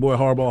Lie. It's your boy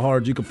Hardball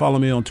Harge. You can follow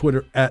me on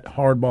Twitter at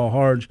Hardball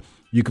Harge.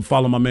 You can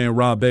follow my man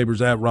Rob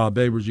Babers at Rob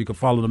Babers. You can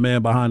follow the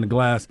man behind the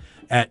glass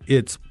at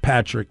It's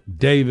Patrick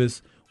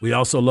Davis. We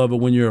also love it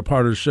when you're a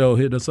part of the show.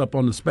 Hit us up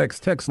on the Specs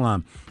text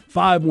line,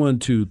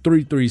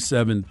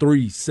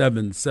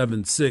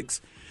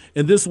 512-337-3776.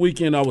 And this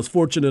weekend I was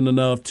fortunate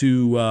enough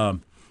to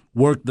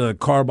worked the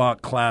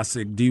Carbach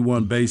Classic,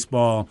 D1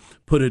 Baseball,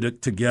 put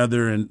it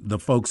together, and the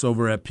folks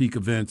over at Peak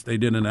Events, they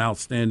did an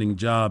outstanding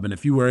job. And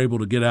if you were able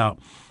to get out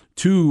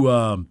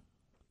to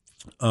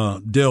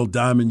Dell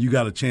Diamond, you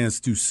got a chance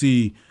to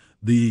see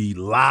the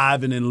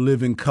live and in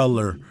living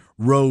color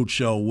road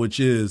show, which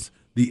is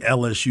the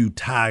LSU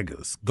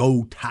Tigers.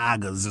 Go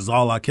Tigers is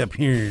all I kept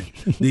hearing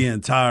the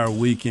entire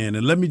weekend.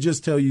 And let me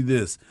just tell you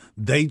this,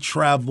 they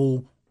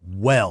travel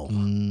well.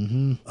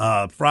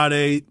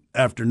 Friday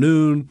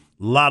afternoon,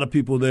 a lot of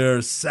people there.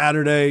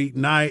 Saturday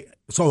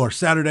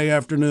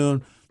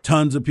afternoon,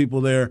 tons of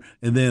people there.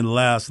 And then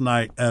last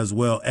night as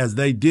well, as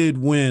they did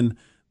win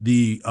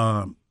the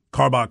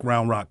Carbach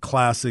Round Rock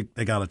Classic.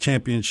 They got a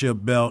championship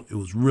belt. It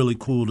was really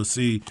cool to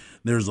see.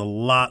 There's a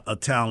lot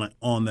of talent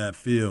on that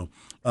field.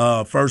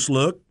 First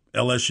look,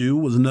 LSU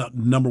was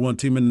number one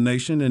team in the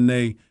nation, and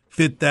they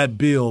fit that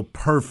bill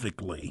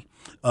perfectly.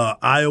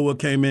 Iowa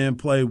came in,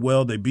 played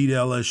well. They beat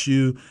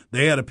LSU.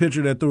 They had a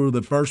pitcher that threw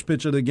the first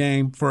pitch of the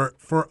game for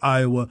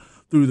Iowa,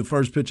 threw the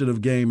first pitch of the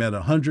game at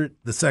 100,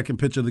 the second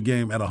pitch of the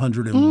game at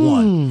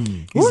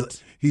 101.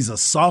 He's a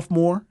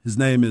sophomore. His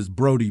name is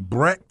Brody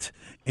Brecht,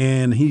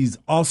 and he's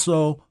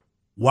also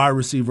wide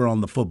receiver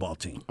on the football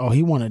team. Oh,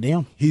 he one of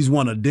them? He's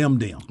one of them.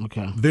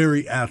 Okay.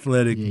 Very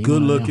athletic,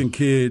 good-looking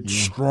kid,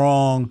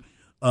 strong,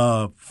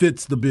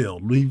 fits the bill.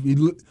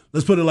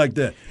 Let's put it like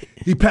that.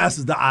 He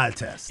passes the eye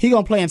test. He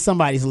going to play in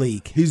somebody's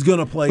league. He's going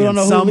to play in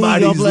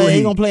somebody's league.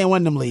 He's going to play in one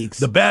of them leagues.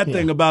 The bad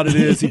thing about it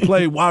is he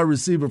played wide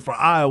receiver for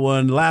Iowa,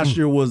 and last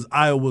year was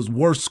Iowa's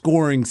worst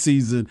scoring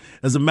season.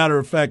 As a matter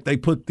of fact, they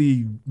put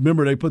the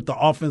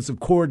offensive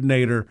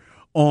coordinator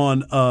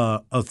on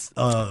oh, that's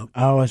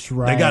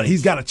right.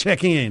 He's got to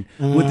check in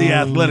with the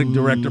athletic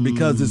director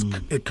because it's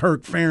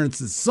Kirk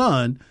Ferentz's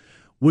son,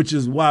 which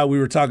is why we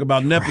were talking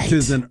about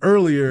nepotism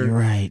earlier. You're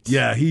right.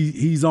 Yeah,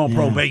 he's on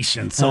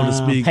probation, so to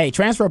speak. Hey,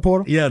 transfer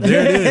portal. Yeah,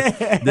 there it is.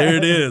 There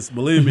it is.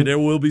 Believe me, there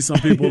will be some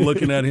people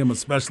looking at him,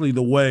 especially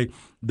the way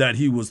that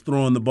he was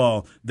throwing the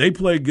ball. They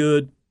play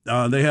good.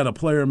 They had a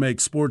player make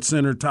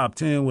SportsCenter top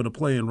 10 with a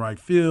play in right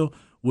field,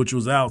 which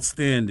was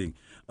outstanding.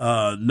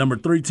 Number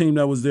 3 team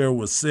that was there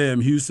was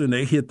Sam Houston.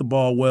 They hit the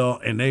ball well,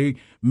 and they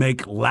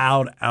make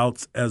loud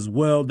outs as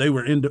well. They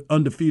were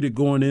undefeated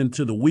going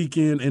into the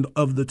weekend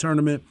of the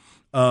tournament.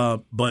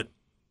 But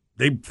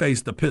they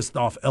faced a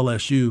pissed-off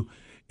LSU,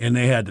 and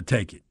they had to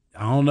take it.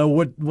 I don't know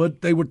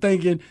what they were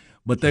thinking,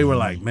 but they were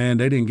like, man,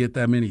 they didn't get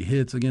that many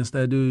hits against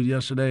that dude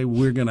yesterday.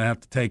 We're going to have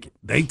to take it.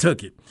 They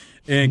took it.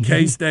 And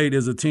K-State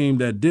is a team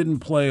that didn't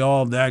play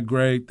all that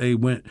great. They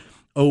went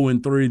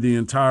 0-3 the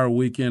entire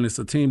weekend. It's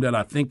a team that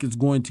I think is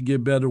going to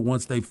get better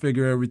once they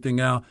figure everything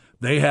out.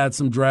 They had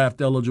some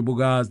draft-eligible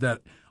guys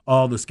that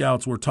all the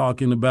scouts were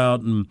talking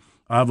about, and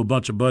I have a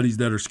bunch of buddies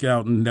that are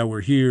scouting that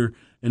were here,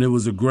 and it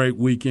was a great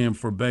weekend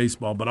for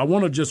baseball. But I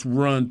want to just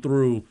run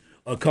through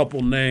a couple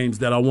names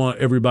that I want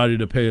everybody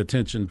to pay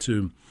attention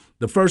to.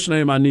 The first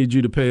name I need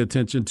you to pay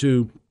attention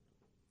to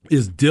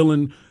is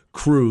Dylan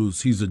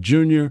Cruz. He's a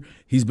junior.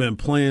 He's been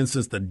playing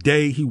since the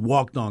day he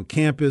walked on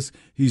campus.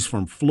 He's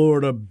from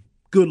Florida,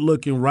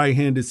 good-looking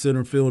right-handed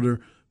center fielder,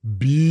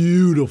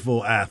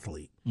 beautiful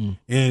athlete.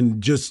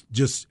 And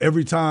just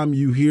every time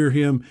you hear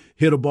him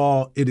hit a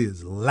ball, it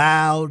is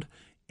loud,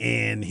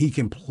 and he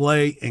can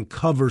play and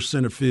cover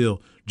center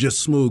field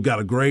just smooth. Got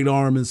a great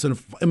arm in center.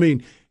 I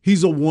mean,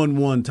 he's a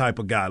 1-1 type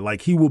of guy.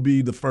 Like, he will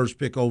be the first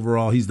pick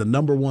overall. He's the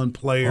number one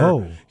player.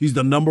 Oh. He's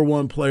the number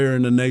one player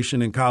in the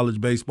nation in college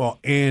baseball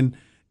and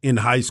in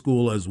high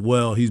school as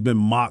well. He's been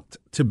mocked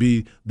to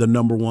be the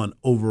number one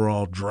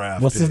overall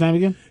draft What's pick. his name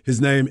again?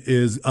 His name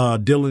is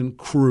Dylan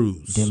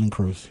Cruz. Dylan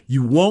Cruz.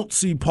 You won't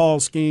see Paul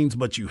Skeens,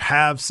 but you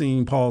have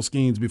seen Paul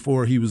Skeens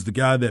before. He was the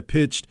guy that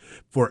pitched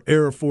for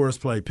Air Force,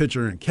 played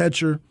pitcher and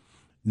catcher.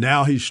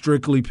 Now he's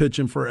strictly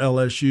pitching for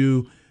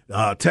LSU.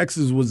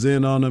 Texas was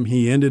in on him.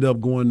 He ended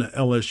up going to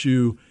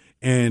LSU,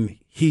 and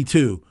he,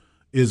 too,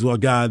 is a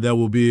guy that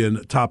will be in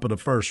the top of the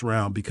first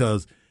round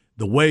because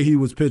the way he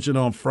was pitching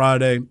on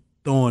Friday,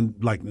 throwing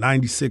like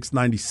 96,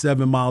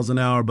 97 miles an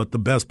hour, but the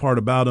best part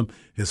about him,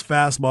 his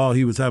fastball,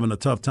 he was having a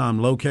tough time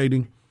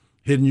locating,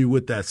 hitting you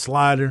with that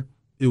slider.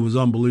 It was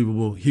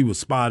unbelievable. He was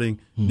spotting,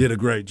 did a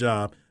great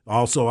job.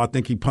 Also, I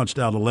think he punched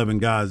out 11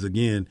 guys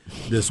again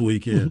this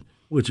weekend,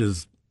 which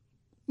is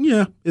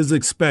is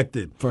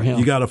expected for him.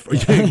 You got to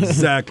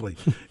exactly.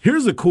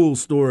 Here's a cool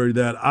story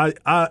that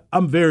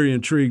I'm very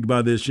intrigued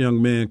by this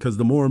young man because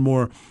the more and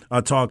more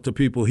I talk to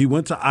people, he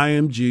went to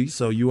IMG,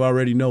 so you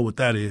already know what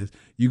that is.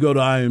 You go to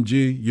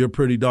IMG, you're a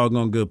pretty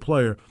doggone good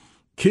player.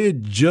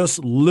 Kid just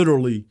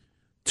literally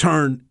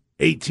turned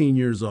 18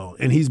 years old,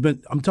 and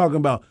I'm talking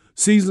about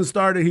season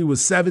started, he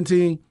was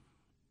 17.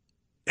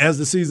 As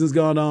the season's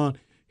gone on,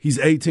 he's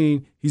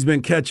 18. He's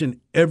been catching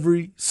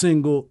every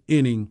single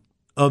inning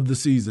of the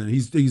season.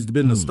 He's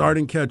been the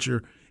starting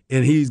catcher,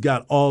 and he's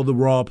got all the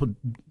raw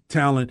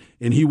talent,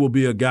 and he will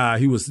be a guy.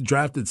 He was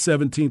drafted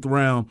 17th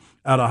round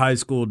out of high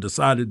school,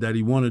 decided that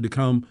he wanted to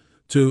come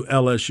to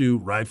LSU,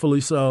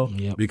 rightfully so,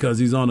 because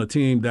he's on a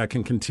team that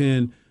can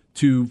contend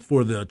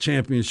for the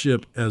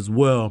championship as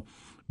well.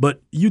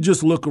 But you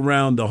just look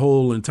around the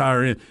whole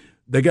entire end.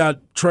 They got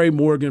Trey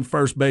Morgan,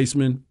 first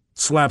baseman,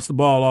 slaps the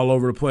ball all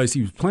over the place.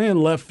 He was playing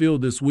left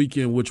field this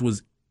weekend, which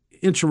was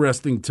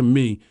interesting to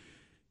me.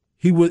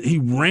 He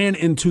ran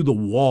into the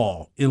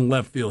wall in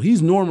left field.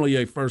 He's normally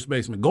a first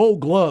baseman, Gold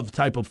Glove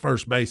type of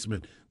first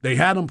baseman. They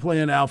had him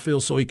playing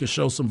outfield so he could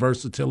show some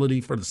versatility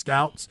for the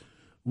scouts.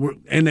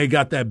 And they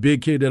got that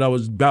big kid that I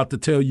was about to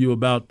tell you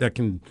about that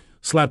can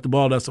slap the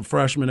ball. That's a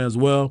freshman as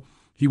well.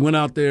 He went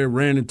out there,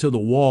 ran into the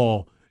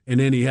wall, and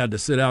then he had to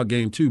sit out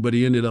game 2, but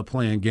he ended up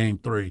playing game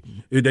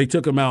 3. They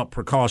took him out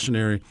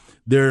precautionary.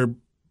 They're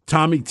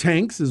Tommy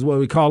Tanks is what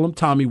we call him,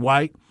 Tommy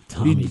White.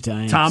 Tommy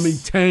Tanks.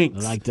 I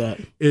like that.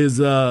 Is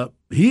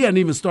he hadn't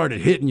even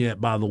started hitting yet,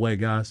 by the way,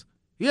 guys.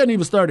 He hadn't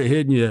even started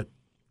hitting yet.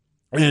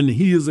 And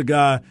he is a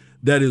guy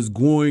that is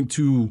going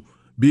to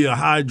be a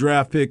high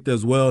draft pick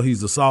as well.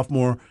 He's a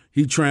sophomore.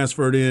 He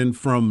transferred in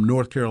from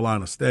North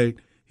Carolina State.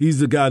 He's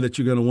the guy that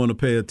you're going to want to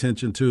pay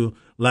attention to.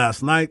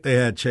 Last night they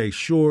had Chase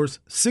Shores,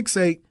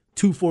 6'8",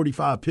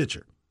 245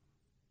 pitcher.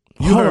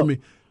 You heard me.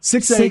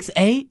 6'8",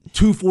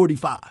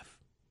 245.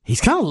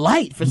 He's kind of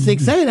light for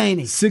 6'8", ain't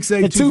he?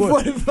 6'8",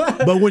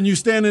 245. But when you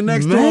standing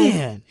next to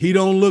him, he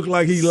don't look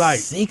like he light.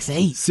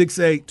 6'8".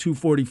 6'8",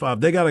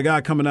 245. They got a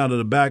guy coming out of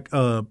the back,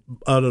 out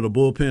of the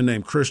bullpen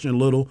named Christian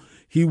Little.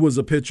 He was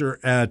a pitcher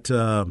at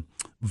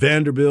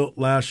Vanderbilt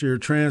last year,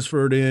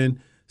 transferred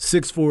in,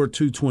 6'4",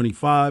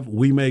 225.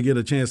 We may get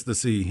a chance to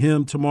see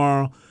him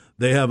tomorrow.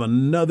 They have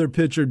another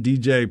pitcher,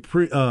 DJ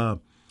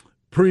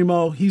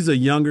Primo. He's a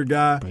younger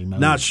guy.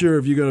 Not sure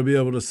if you're going to be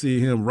able to see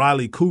him.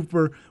 Riley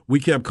Cooper. We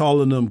kept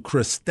calling him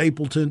Chris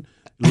Stapleton.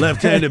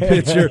 Left-handed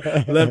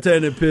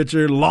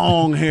pitcher,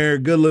 long hair,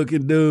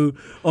 good-looking dude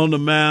on the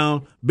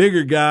mound.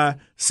 Bigger guy,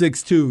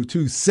 6'2",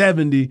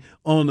 270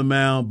 on the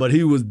mound, but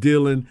he was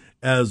dealing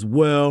as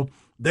well.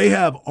 They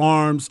have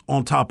arms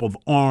on top of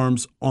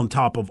arms on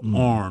top of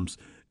arms.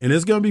 And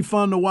it's going to be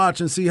fun to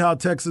watch and see how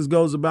Texas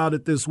goes about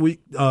it this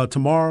week,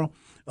 tomorrow.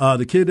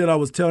 The kid that I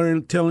was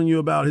telling you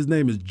about, his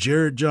name is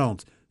Jared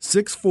Jones,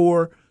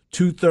 6'4",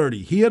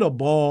 230. He hit a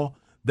ball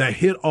that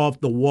hit off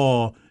the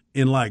wall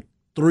in like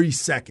 3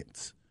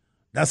 seconds.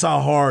 That's how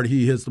hard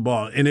he hits the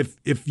ball. And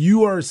if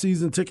you are a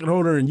season ticket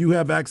holder and you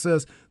have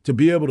access to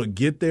be able to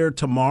get there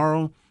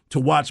tomorrow to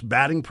watch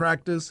batting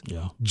practice,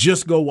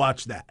 just go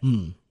watch that.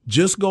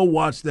 Just go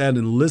watch that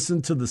and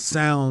listen to the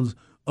sounds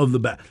of the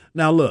bat.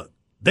 Now, look,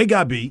 they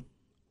got beat.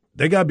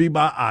 They got beat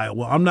by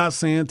Iowa. I'm not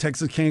saying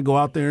Texas can't go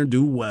out there and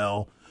do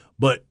well,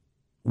 but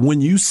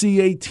when you see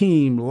a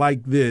team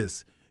like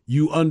this,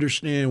 you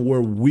understand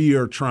where we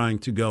are trying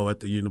to go at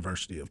the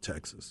University of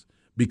Texas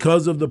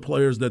because of the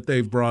players that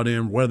they've brought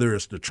in, whether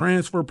it's the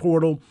transfer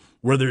portal,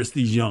 whether it's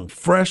these young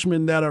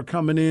freshmen that are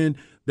coming in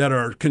that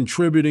are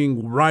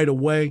contributing right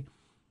away,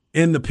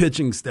 and the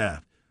pitching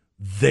staff.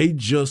 They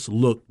just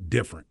look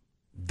different.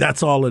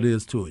 That's all it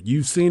is to it.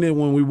 You've seen it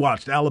when we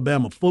watched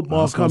Alabama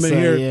football come in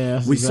here.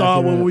 Yeah, we saw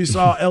it when we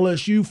saw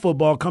LSU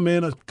football come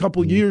in a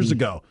couple years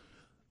ago.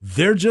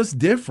 They're just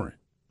different.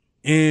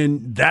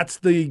 And that's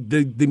the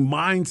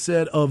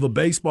mindset of a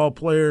baseball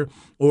player,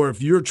 or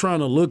if you're trying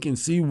to look and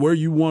see where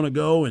you want to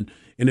go, and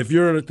if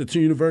you're at the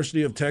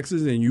University of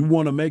Texas and you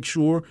want to make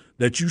sure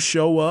that you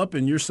show up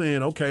and you're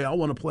saying, okay, I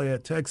want to play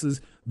at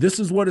Texas, this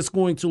is what it's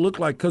going to look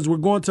like because we're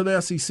going to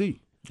the SEC.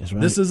 That's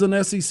right. This is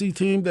an SEC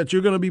team that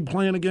you're going to be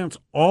playing against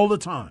all the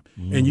time.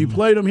 And you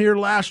played them here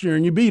last year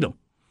and you beat them.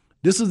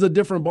 This is a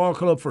different ball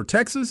club for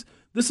Texas.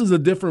 This is a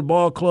different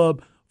ball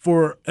club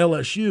for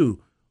LSU.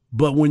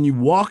 But when you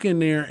walk in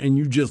there and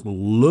you just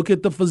look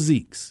at the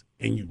physiques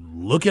and you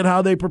look at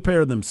how they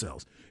prepare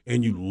themselves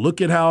and you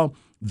look at how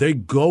they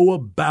go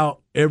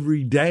about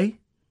every day,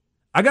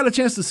 I got a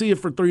chance to see it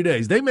for 3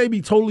 days. They may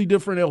be totally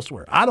different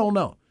elsewhere. I don't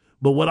know.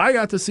 But what I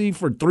got to see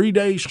for 3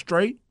 days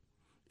straight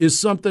is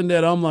something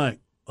that I'm like,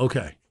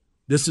 okay,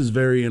 this is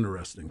very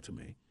interesting to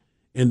me.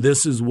 And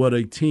this is what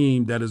a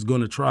team that is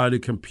going to try to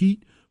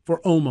compete for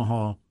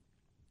Omaha,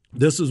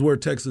 this is where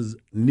Texas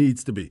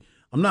needs to be.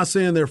 I'm not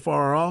saying they're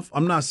far off.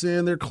 I'm not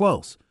saying they're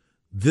close.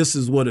 This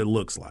is what it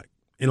looks like.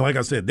 And like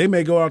I said, they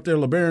may go out there,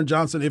 LeBaron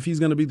Johnson, if he's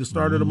going to be the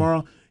starter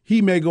tomorrow,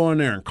 he may go in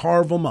there and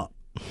carve them up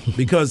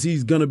because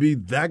he's going to be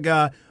that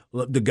guy.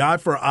 The guy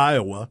for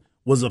Iowa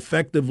was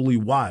effectively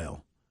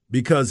wild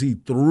because he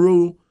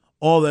threw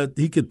all that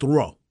he could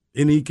throw.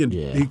 And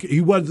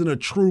he wasn't a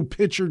true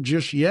pitcher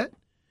just yet.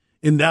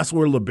 And that's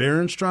where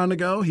LeBaron's trying to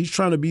go. He's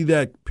trying to be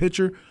that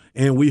pitcher.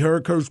 And we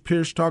heard Coach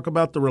Pierce talk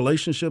about the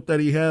relationship that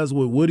he has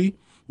with Woody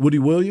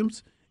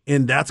Williams.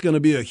 And that's going to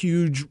be a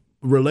huge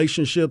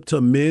relationship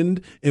to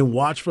mend and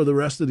watch for the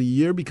rest of the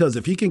year, because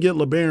if he can get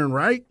LeBaron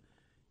right,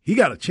 he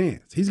got a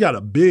chance. He's got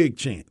a big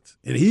chance.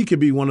 And he could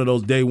be one of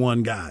those day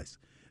one guys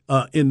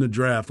in the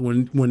draft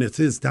when it's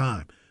his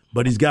time.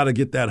 But he's got to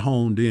get that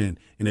honed in.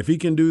 And if he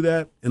can do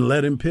that and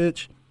let him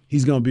pitch,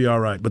 he's going to be all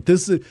right. But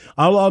this is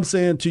all I'm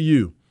saying to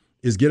you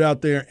is get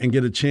out there and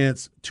get a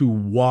chance to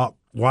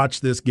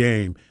watch this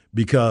game,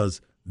 because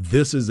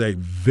this is a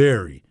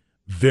very,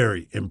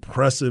 very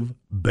impressive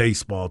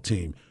baseball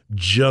team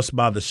just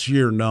by the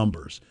sheer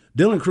numbers.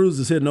 Dylan Cruz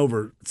is hitting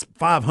over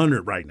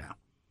 500 right now,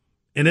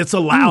 and it's a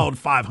loud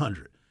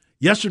 500.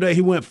 Yesterday,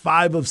 he went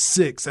 5 of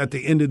 6 at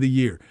the end of the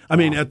year. At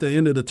the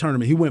end of the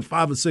tournament. He went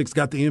 5 of 6,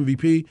 got the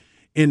MVP,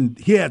 and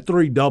he had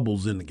 3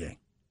 doubles in the game.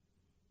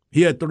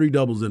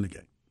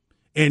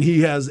 And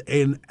he has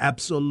an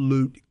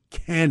absolute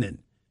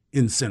cannon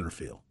in center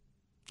field.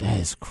 That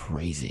is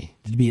crazy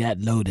to be that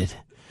loaded.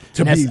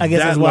 I guess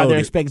that's why they're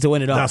expected to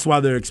win it all. That's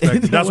why they're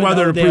expected. That's why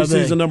they're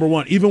preseason number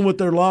 1. Even with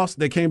their loss,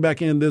 they came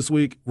back in this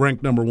week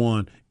ranked number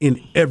 1 in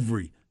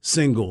every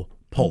single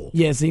poll.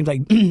 Yeah, it seems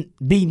like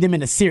beating them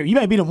in a series. You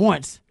might beat them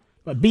once,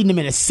 but beating them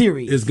in a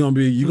series is going to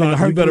be you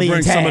better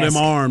bring some of them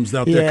arms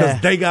out there,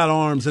 because they got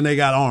arms and they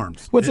got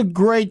arms. Well, it's a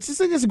great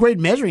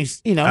measuring,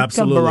 kind of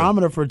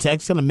barometer for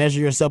Texas. Kind of measure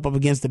yourself up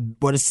against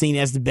what is seen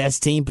as the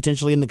best team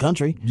potentially in the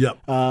country. Yep,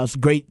 it's a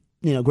great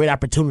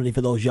opportunity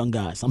for those young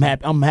guys. I'm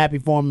happy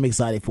for them. I'm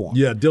excited for them.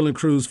 Yeah, Dylan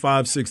Cruz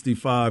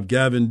 565,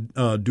 Gavin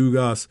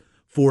Dugas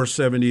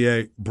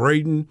 478,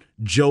 Braden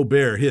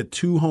Jobert hit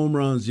 2 home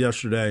runs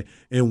yesterday,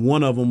 and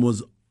one of them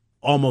was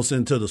almost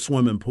into the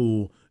swimming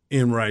pool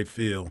in right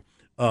field.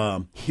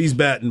 He's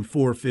batting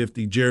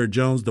 450. Jared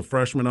Jones, the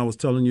freshman I was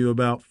telling you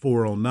about,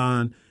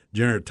 409.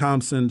 Jared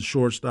Thompson,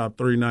 shortstop,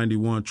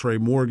 391. Trey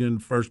Morgan,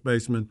 first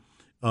baseman,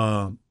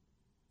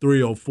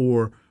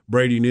 304.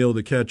 Brady Neal,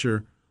 the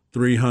catcher,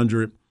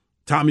 300.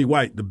 Tommy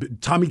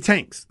White, Tommy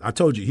Tanks. I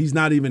told you, he's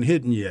not even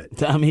hitting yet.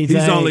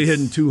 He's only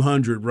hitting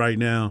 200 right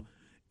now,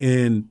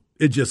 and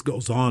it just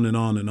goes on and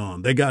on and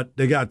on. They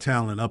got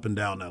talent up and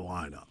down that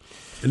lineup.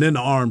 And then the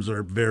arms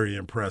are very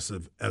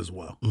impressive as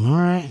well. All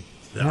right.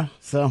 Yeah.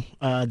 So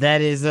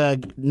that is a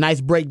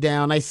nice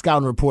breakdown, nice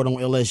scouting report on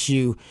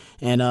LSU,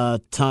 and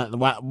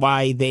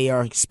why they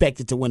are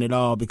expected to win it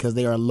all, because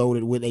they are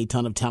loaded with a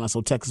ton of talent.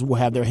 So Texas will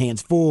have their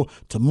hands full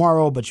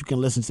tomorrow, but you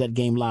can listen to that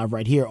game live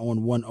right here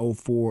on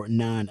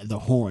 104.9 The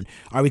Horn.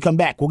 All right, we come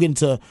back. We'll get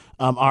into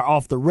our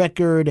off the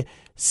record.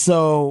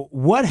 So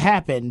what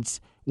happens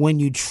when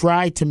you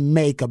try to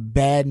make a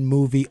bad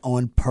movie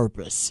on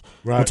purpose?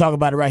 Right. We'll talk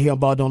about it right here on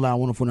Ball Don't Lie,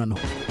 104.9 The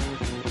Horn.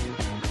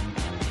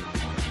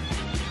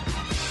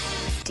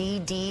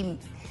 DD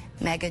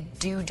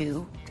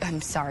Mangudu.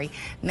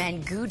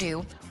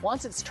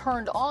 Once it's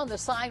turned on, the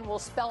sign will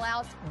spell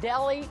out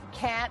Deli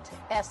Cat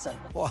Essen.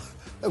 Well,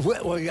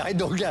 I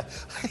don't get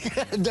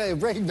they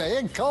bring me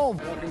in comb.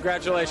 Well,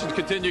 congratulations.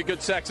 Continue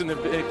good sex in the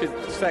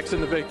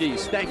Big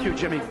East. Thank you,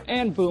 Jimmy.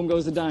 And boom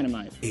goes the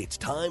dynamite. It's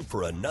time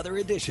for another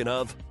edition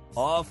of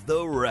Off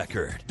the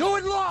Record. Do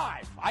it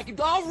live.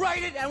 I'll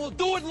write it and we'll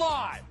do it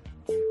live.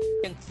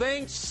 And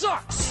thing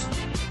sucks.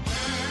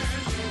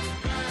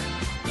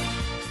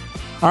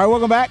 All right,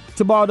 welcome back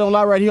to Ball Don't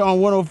Lie right here on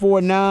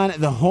 104.9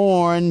 The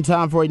Horn.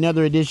 Time for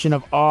another edition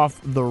of Off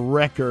the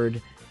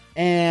Record.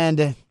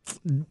 And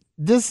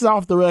this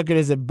Off the Record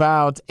is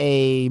about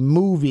a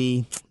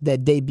movie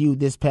that debuted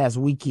this past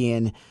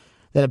weekend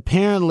that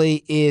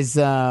apparently is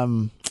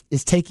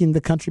taking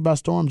the country by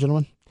storm,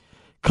 gentlemen.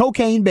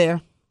 Cocaine Bear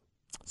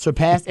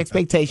surpassed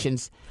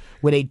expectations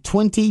with a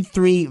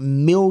 $23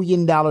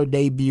 million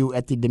debut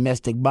at the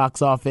domestic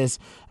box office.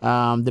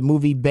 The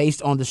movie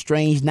based on the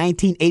strange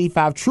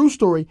 1985 true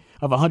story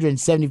of a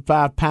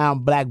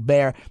 175-pound black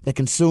bear that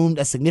consumed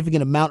a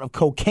significant amount of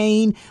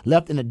cocaine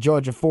left in a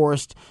Georgia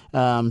forest,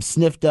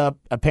 sniffed up.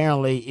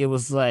 Apparently, it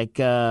was like,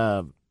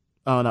 it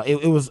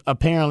was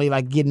apparently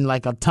like getting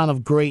like a ton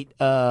of great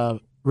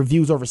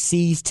reviews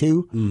overseas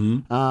too.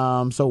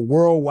 Mm-hmm. So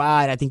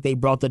worldwide, I think they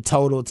brought the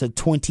total to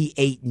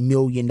 $28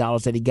 million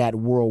that he got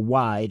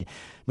worldwide.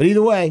 But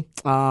either way,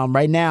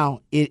 right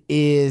now it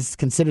is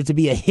considered to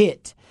be a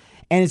hit,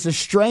 and it's a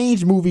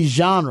strange movie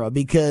genre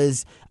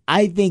because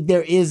I think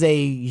there is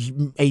a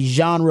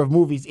genre of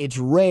movies. It's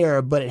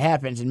rare, but it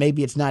happens, and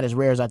maybe it's not as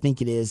rare as I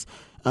think it is.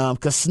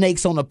 Because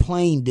Snakes on a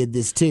Plane did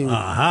this too.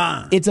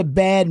 Uh-huh. It's a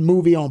bad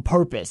movie on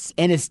purpose,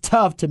 and it's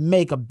tough to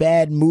make a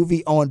bad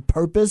movie on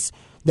purpose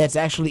that's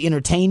actually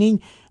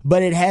entertaining,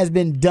 but it has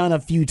been done a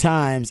few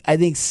times. I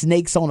think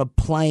Snakes on a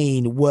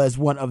Plane was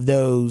one of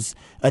those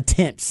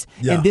attempts,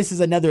 and this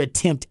is another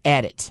attempt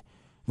at it,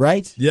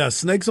 right? Yeah,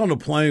 Snakes on a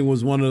Plane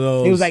was one of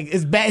those. It was like,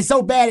 it's bad, it's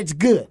so bad it's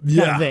good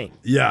kind of thing.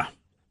 Yeah.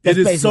 That's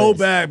it is so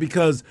bad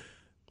because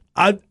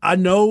I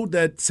know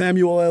that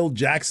Samuel L.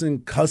 Jackson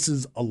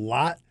cusses a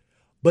lot,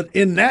 but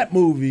in that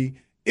movie,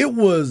 it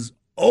was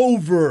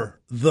over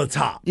the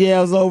top. Yeah,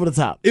 it was over the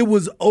top. It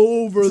was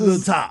over the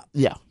top.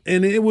 Yeah.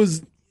 And it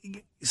was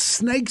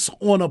snakes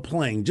on a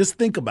plane. Just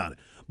think about it.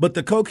 But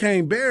the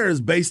Cocaine Bear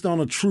is based on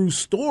a true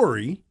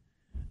story,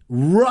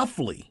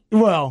 roughly.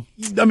 Well,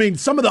 I mean,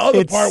 some of the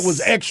other part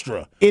was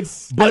extra.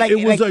 But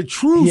it was a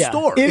true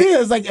story. It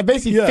is like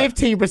basically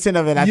 15%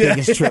 of it. I think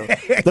is true.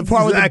 The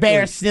part where the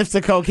bear sniffs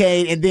the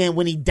cocaine, and then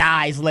when he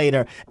dies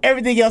later,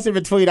 everything else in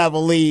between, I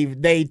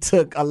believe they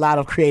took a lot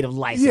of creative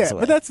license. Yeah,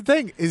 but that's the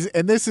thing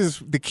and this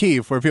is the key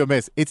for people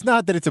miss. It's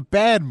not that it's a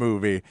bad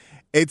movie.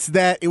 It's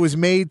that it was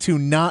made to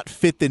not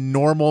fit the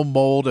normal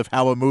mold of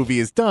how a movie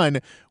is done,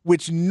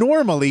 which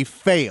normally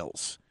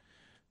fails.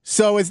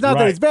 So it's not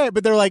that it's bad,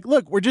 but they're like,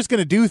 look, we're just going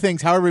to do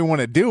things however we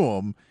want to do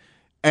them.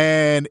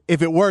 And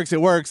if it works, it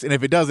works. And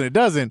if it doesn't, it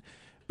doesn't.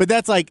 But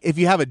that's like if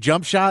you have a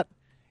jump shot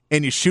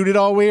and you shoot it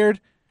all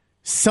weird,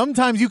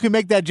 sometimes you can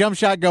make that jump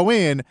shot go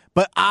in,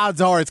 but odds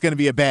are it's going to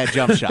be a bad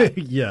jump shot.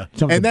 Yeah.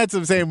 And that's what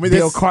I'm saying.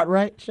 Bill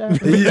Cartwright shot?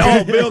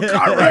 Oh, Bill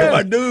Cartwright,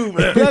 my dude,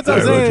 man. That's what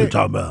I'm saying. What you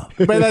talking about?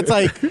 But that's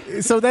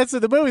like, so that's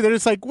the movie. They're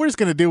just like, we're just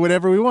going to do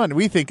whatever we want.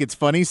 We think it's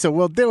funny, so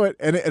we'll do it.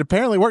 And it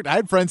apparently worked. I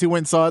had friends who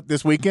went and saw it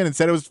this weekend and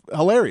said it was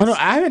hilarious. Oh, no,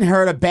 I haven't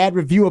heard a bad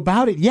review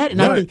about it yet. And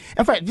I mean,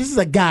 in fact, this is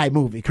a guy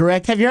movie,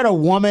 correct? Have you heard a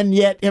woman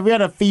yet? Have you heard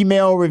a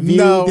female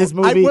review this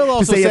movie? I will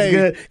also say say it's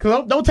good?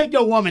 Because don't take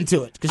your woman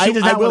to it. Because she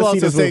does I not will want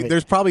to see also this say movie.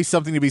 there's probably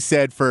something to be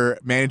said for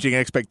managing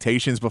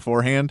expectations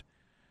beforehand.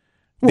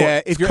 Well,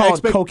 That it's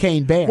called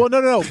Cocaine Bear. Well,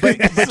 no. But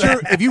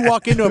if you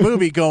walk into a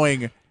movie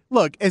going,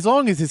 look, as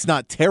long as it's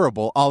not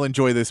terrible, I'll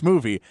enjoy this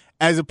movie,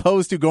 as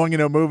opposed to going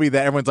into a movie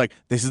that everyone's like,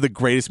 this is the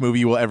greatest movie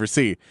you will ever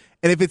see.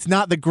 And if it's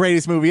not the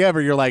greatest movie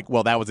ever, you're like,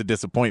 well, that was a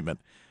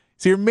disappointment.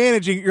 So you're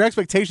managing your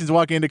expectations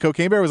walking into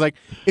Cocaine Bear was like,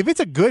 if it's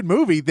a good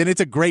movie, then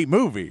it's a great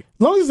movie. As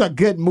long as it's a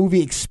good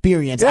movie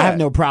experience, I have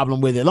no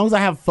problem with it. As long as I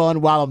have fun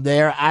while I'm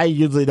there, I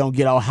usually don't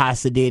get all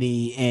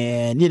hostility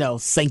and,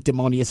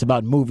 sanctimonious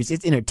about movies.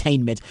 It's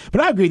entertainment. But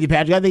I agree with you,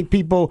 Patrick. I think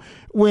people,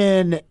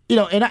 when,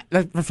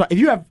 if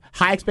you have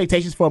high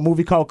expectations for a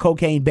movie called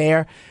Cocaine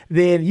Bear,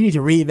 then you need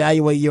to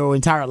reevaluate your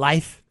entire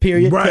life,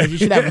 period. Right. You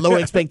should have low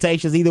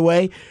expectations either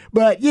way.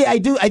 But, yeah,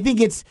 I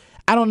think it's,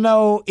 I don't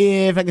know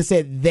if, like I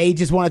said, they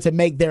just wanted to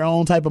make their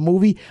own type of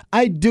movie.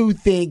 I do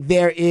think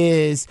there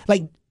is,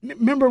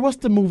 remember what's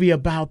the movie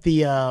about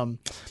the an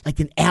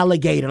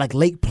alligator, like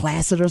Lake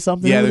Placid or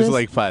something? Yeah, there's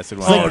Lake Placid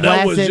one. Oh,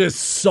 that was just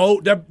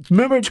so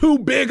too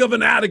big of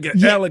an alligator.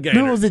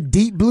 Remember, was it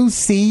Deep Blue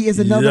Sea is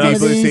another one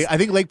of these? I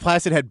think Lake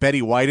Placid had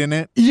Betty White in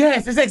it.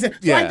 Yes, it's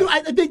excellent. So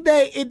I think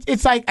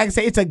it's like I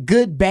say, it's a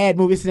good bad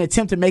movie. It's an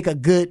attempt to make a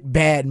good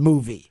bad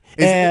movie.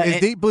 Is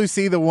Deep Blue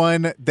Sea the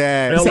one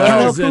that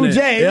LL Cool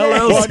J?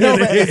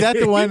 Is that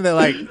the one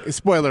that,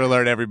 spoiler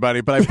alert,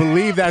 everybody, but I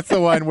believe that's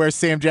the one where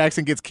Sam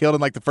Jackson gets killed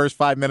in the first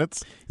 5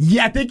 minutes?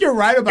 Yeah, I think you're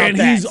right about and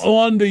that. And he's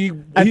on the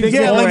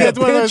that's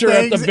one of those picture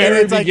at the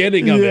very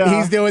beginning of it.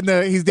 He's doing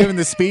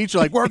the speech,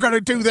 we're going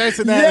to do this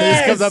and that, and he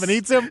just comes up and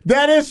eats him.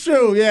 That is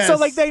true, yes. So,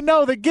 they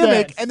know the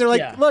gimmick, and they're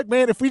like, look,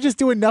 man, if we just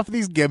do enough of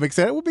these gimmicks,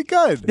 it will be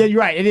good. Yeah,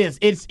 you're right, it is.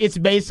 It's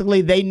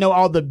basically, they know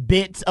all the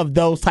bits of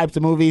those types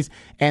of movies,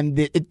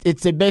 and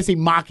it's basically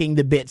mocking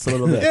the bits a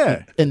little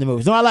bit in the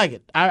movies. No, I like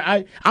it.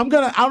 I don't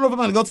know if I'm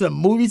gonna go to the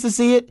movies to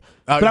see it,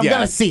 but I'm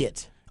gonna see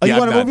it. Are you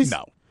going to movies?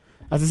 No.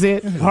 I have to see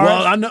it.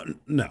 Well, I know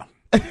no.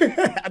 I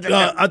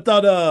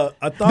thought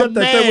that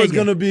there was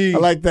gonna be. I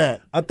like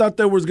that. I thought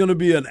there was gonna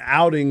be an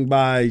outing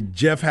by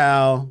Jeff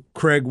Howe,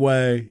 Craig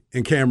Way,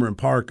 and Cameron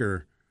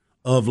Parker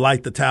of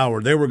Light the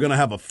Tower. They were gonna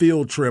have a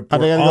field trip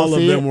where all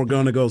of them were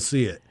gonna go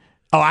see it.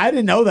 Oh, I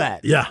didn't know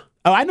that. Yeah.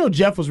 Oh, I know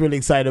Jeff was really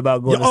excited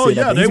about going to see it.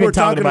 Oh, yeah, they were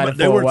talking about it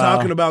for a while.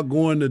 Talking about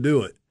going to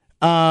do it.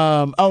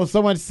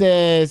 Someone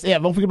says,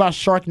 don't forget about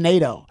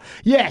Sharknado.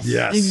 Yes,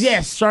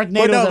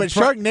 Sharknado. Well, but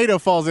Sharknado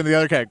falls into the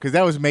other category because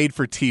that was made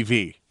for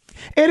TV.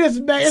 It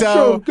is. It's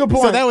true. Good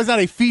point. So that was not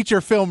a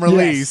feature film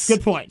release. Yes,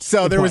 good point.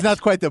 So there was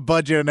not quite the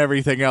budget and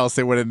everything else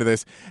that went into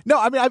this. No,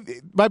 I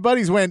mean, my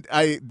buddies went.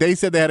 They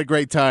said they had a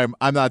great time.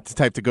 I'm not the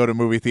type to go to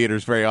movie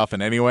theaters very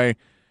often anyway.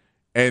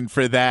 And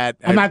for that,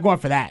 I'm not going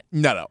for that.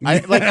 No.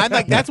 I'm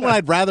like that's when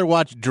I'd rather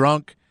watch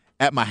drunk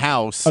at my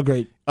house.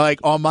 Agreed.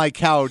 On my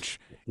couch.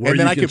 Where and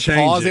then I can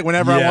pause it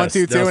whenever I want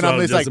to too. And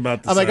I'm just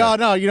like, oh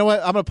no, you know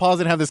what? I'm gonna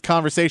pause it and have this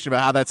conversation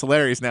about how that's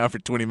hilarious now for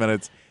 20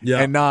 minutes,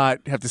 and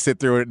not have to sit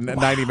through it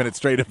 90 minutes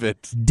straight of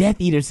it. Death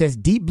Eater says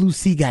Deep Blue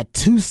Sea got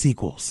 2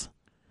 sequels.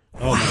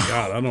 Oh my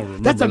God, I don't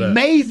remember. That's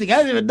amazing. I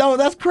didn't even know.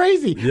 That's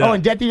crazy. Yeah. Oh,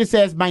 and Death Eater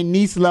says my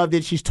niece loved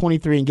it. She's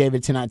 23 and gave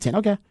it 10 out of 10.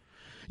 Okay.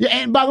 Yeah,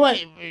 and by the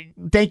way,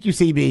 thank you,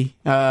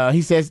 CB.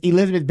 He says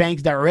Elizabeth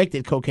Banks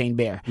directed Cocaine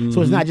Bear,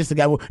 so it's not just a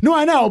guy movie. No,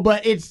 I know,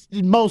 but it's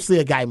mostly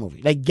a guy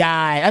movie.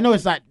 I know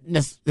it's not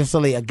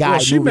necessarily a guy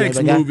movie. She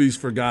makes movies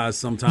for guys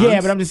sometimes.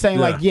 Yeah, but I'm just saying,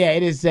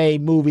 it is a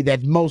movie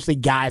that mostly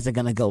guys are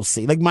going to go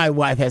see. My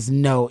wife has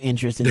no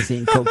interest in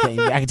seeing Cocaine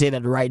Bear. I can tell you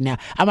that right now.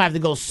 I might have to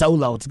go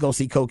solo to go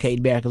see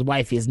Cocaine Bear because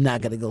wifey is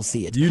not going to go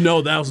see it. You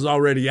know that was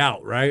already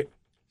out, right?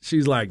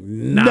 She's like,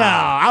 nah. No,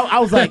 I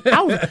was like,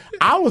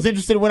 I was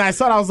interested when I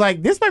saw it. I was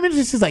like, this might be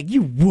interesting. She's like,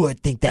 you would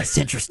think that's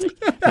interesting.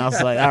 And I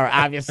was like, all right,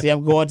 obviously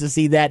I'm going to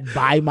see that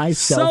by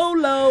myself.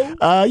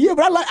 Solo. Yeah,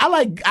 but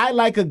I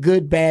like a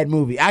good bad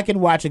movie. I can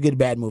watch a good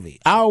bad movie.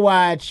 I'll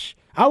watch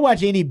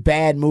any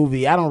bad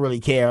movie. I don't really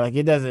care. Like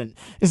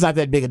it's not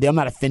that big a deal. I'm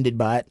not offended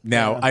by it.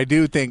 Now, I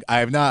do think I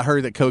have not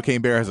heard that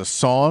Cocaine Bear has a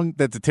song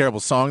that's a terrible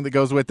song that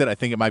goes with it. I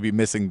think it might be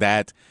missing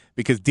that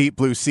because Deep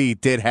Blue Sea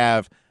did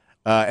have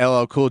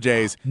LL Cool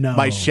J's No.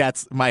 My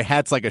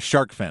hat's like a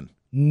shark fin.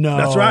 No.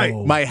 That's right.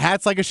 My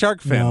hat's like a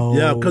shark fin. No.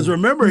 Yeah, because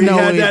remember he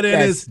had that in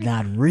his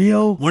not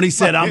real. when he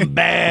said, "I'm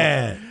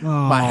bad."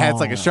 My hat's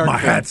like a shark My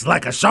fin. hat's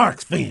like a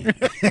shark's fin.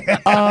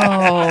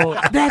 Oh,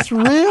 that's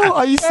real?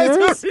 Are you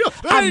serious? real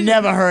thing. I've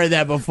never heard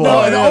that before.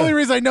 No, the only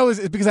reason I know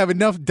is because I have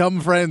enough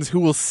dumb friends who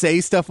will say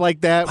stuff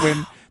like that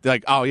when they're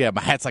like, "Oh yeah,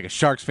 my hat's like a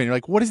shark's fin." You're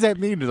like, "What does that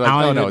mean?" They're like,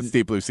 I don't "Oh no, even- it's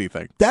Deep Blue Sea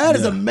thing." That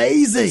is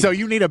amazing. So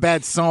you need a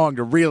bad song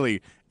to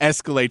really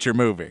escalate your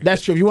movie.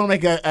 That's true. If you want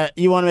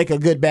to make a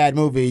good bad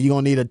movie, you're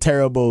gonna need a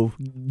terrible,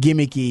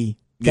 gimmicky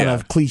kind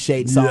of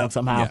cliched song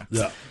somehow.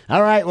 Yeah.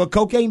 All right. Well,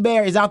 Cocaine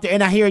Bear is out there,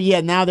 and I hear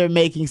now they're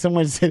making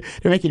they're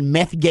making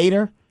Meth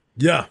Gator.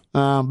 Yeah.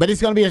 But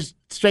it's gonna be a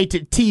straight to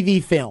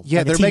TV film.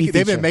 Yeah, like a they've TV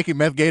been feature. making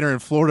Meth Gator in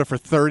Florida for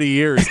 30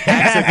 years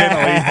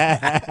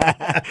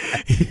accidentally.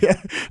 Yeah,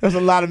 there's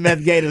a lot of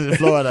meth gators in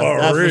Florida.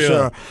 That's real. for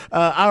sure.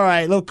 All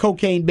right, little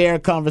Cocaine Bear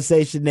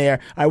conversation there.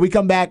 All right, we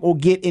come back. We'll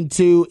get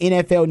into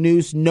NFL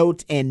news,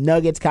 notes, and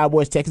nuggets.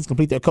 Cowboys, Texans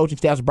complete their coaching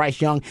staffs.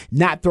 Bryce Young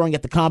not throwing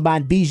at the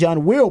combine.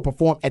 Bijan will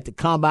perform at the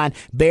combine.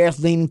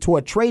 Bears leaning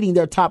toward trading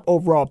their top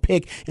overall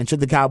pick. And should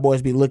the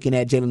Cowboys be looking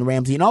at Jalen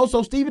Ramsey? And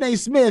also Stephen A.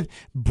 Smith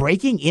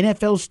breaking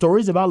NFL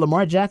stories about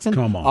Lamar Jackson.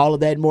 Come on. All of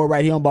that and more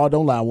right here on Ball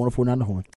Don't Lie, 104.9 The Horn.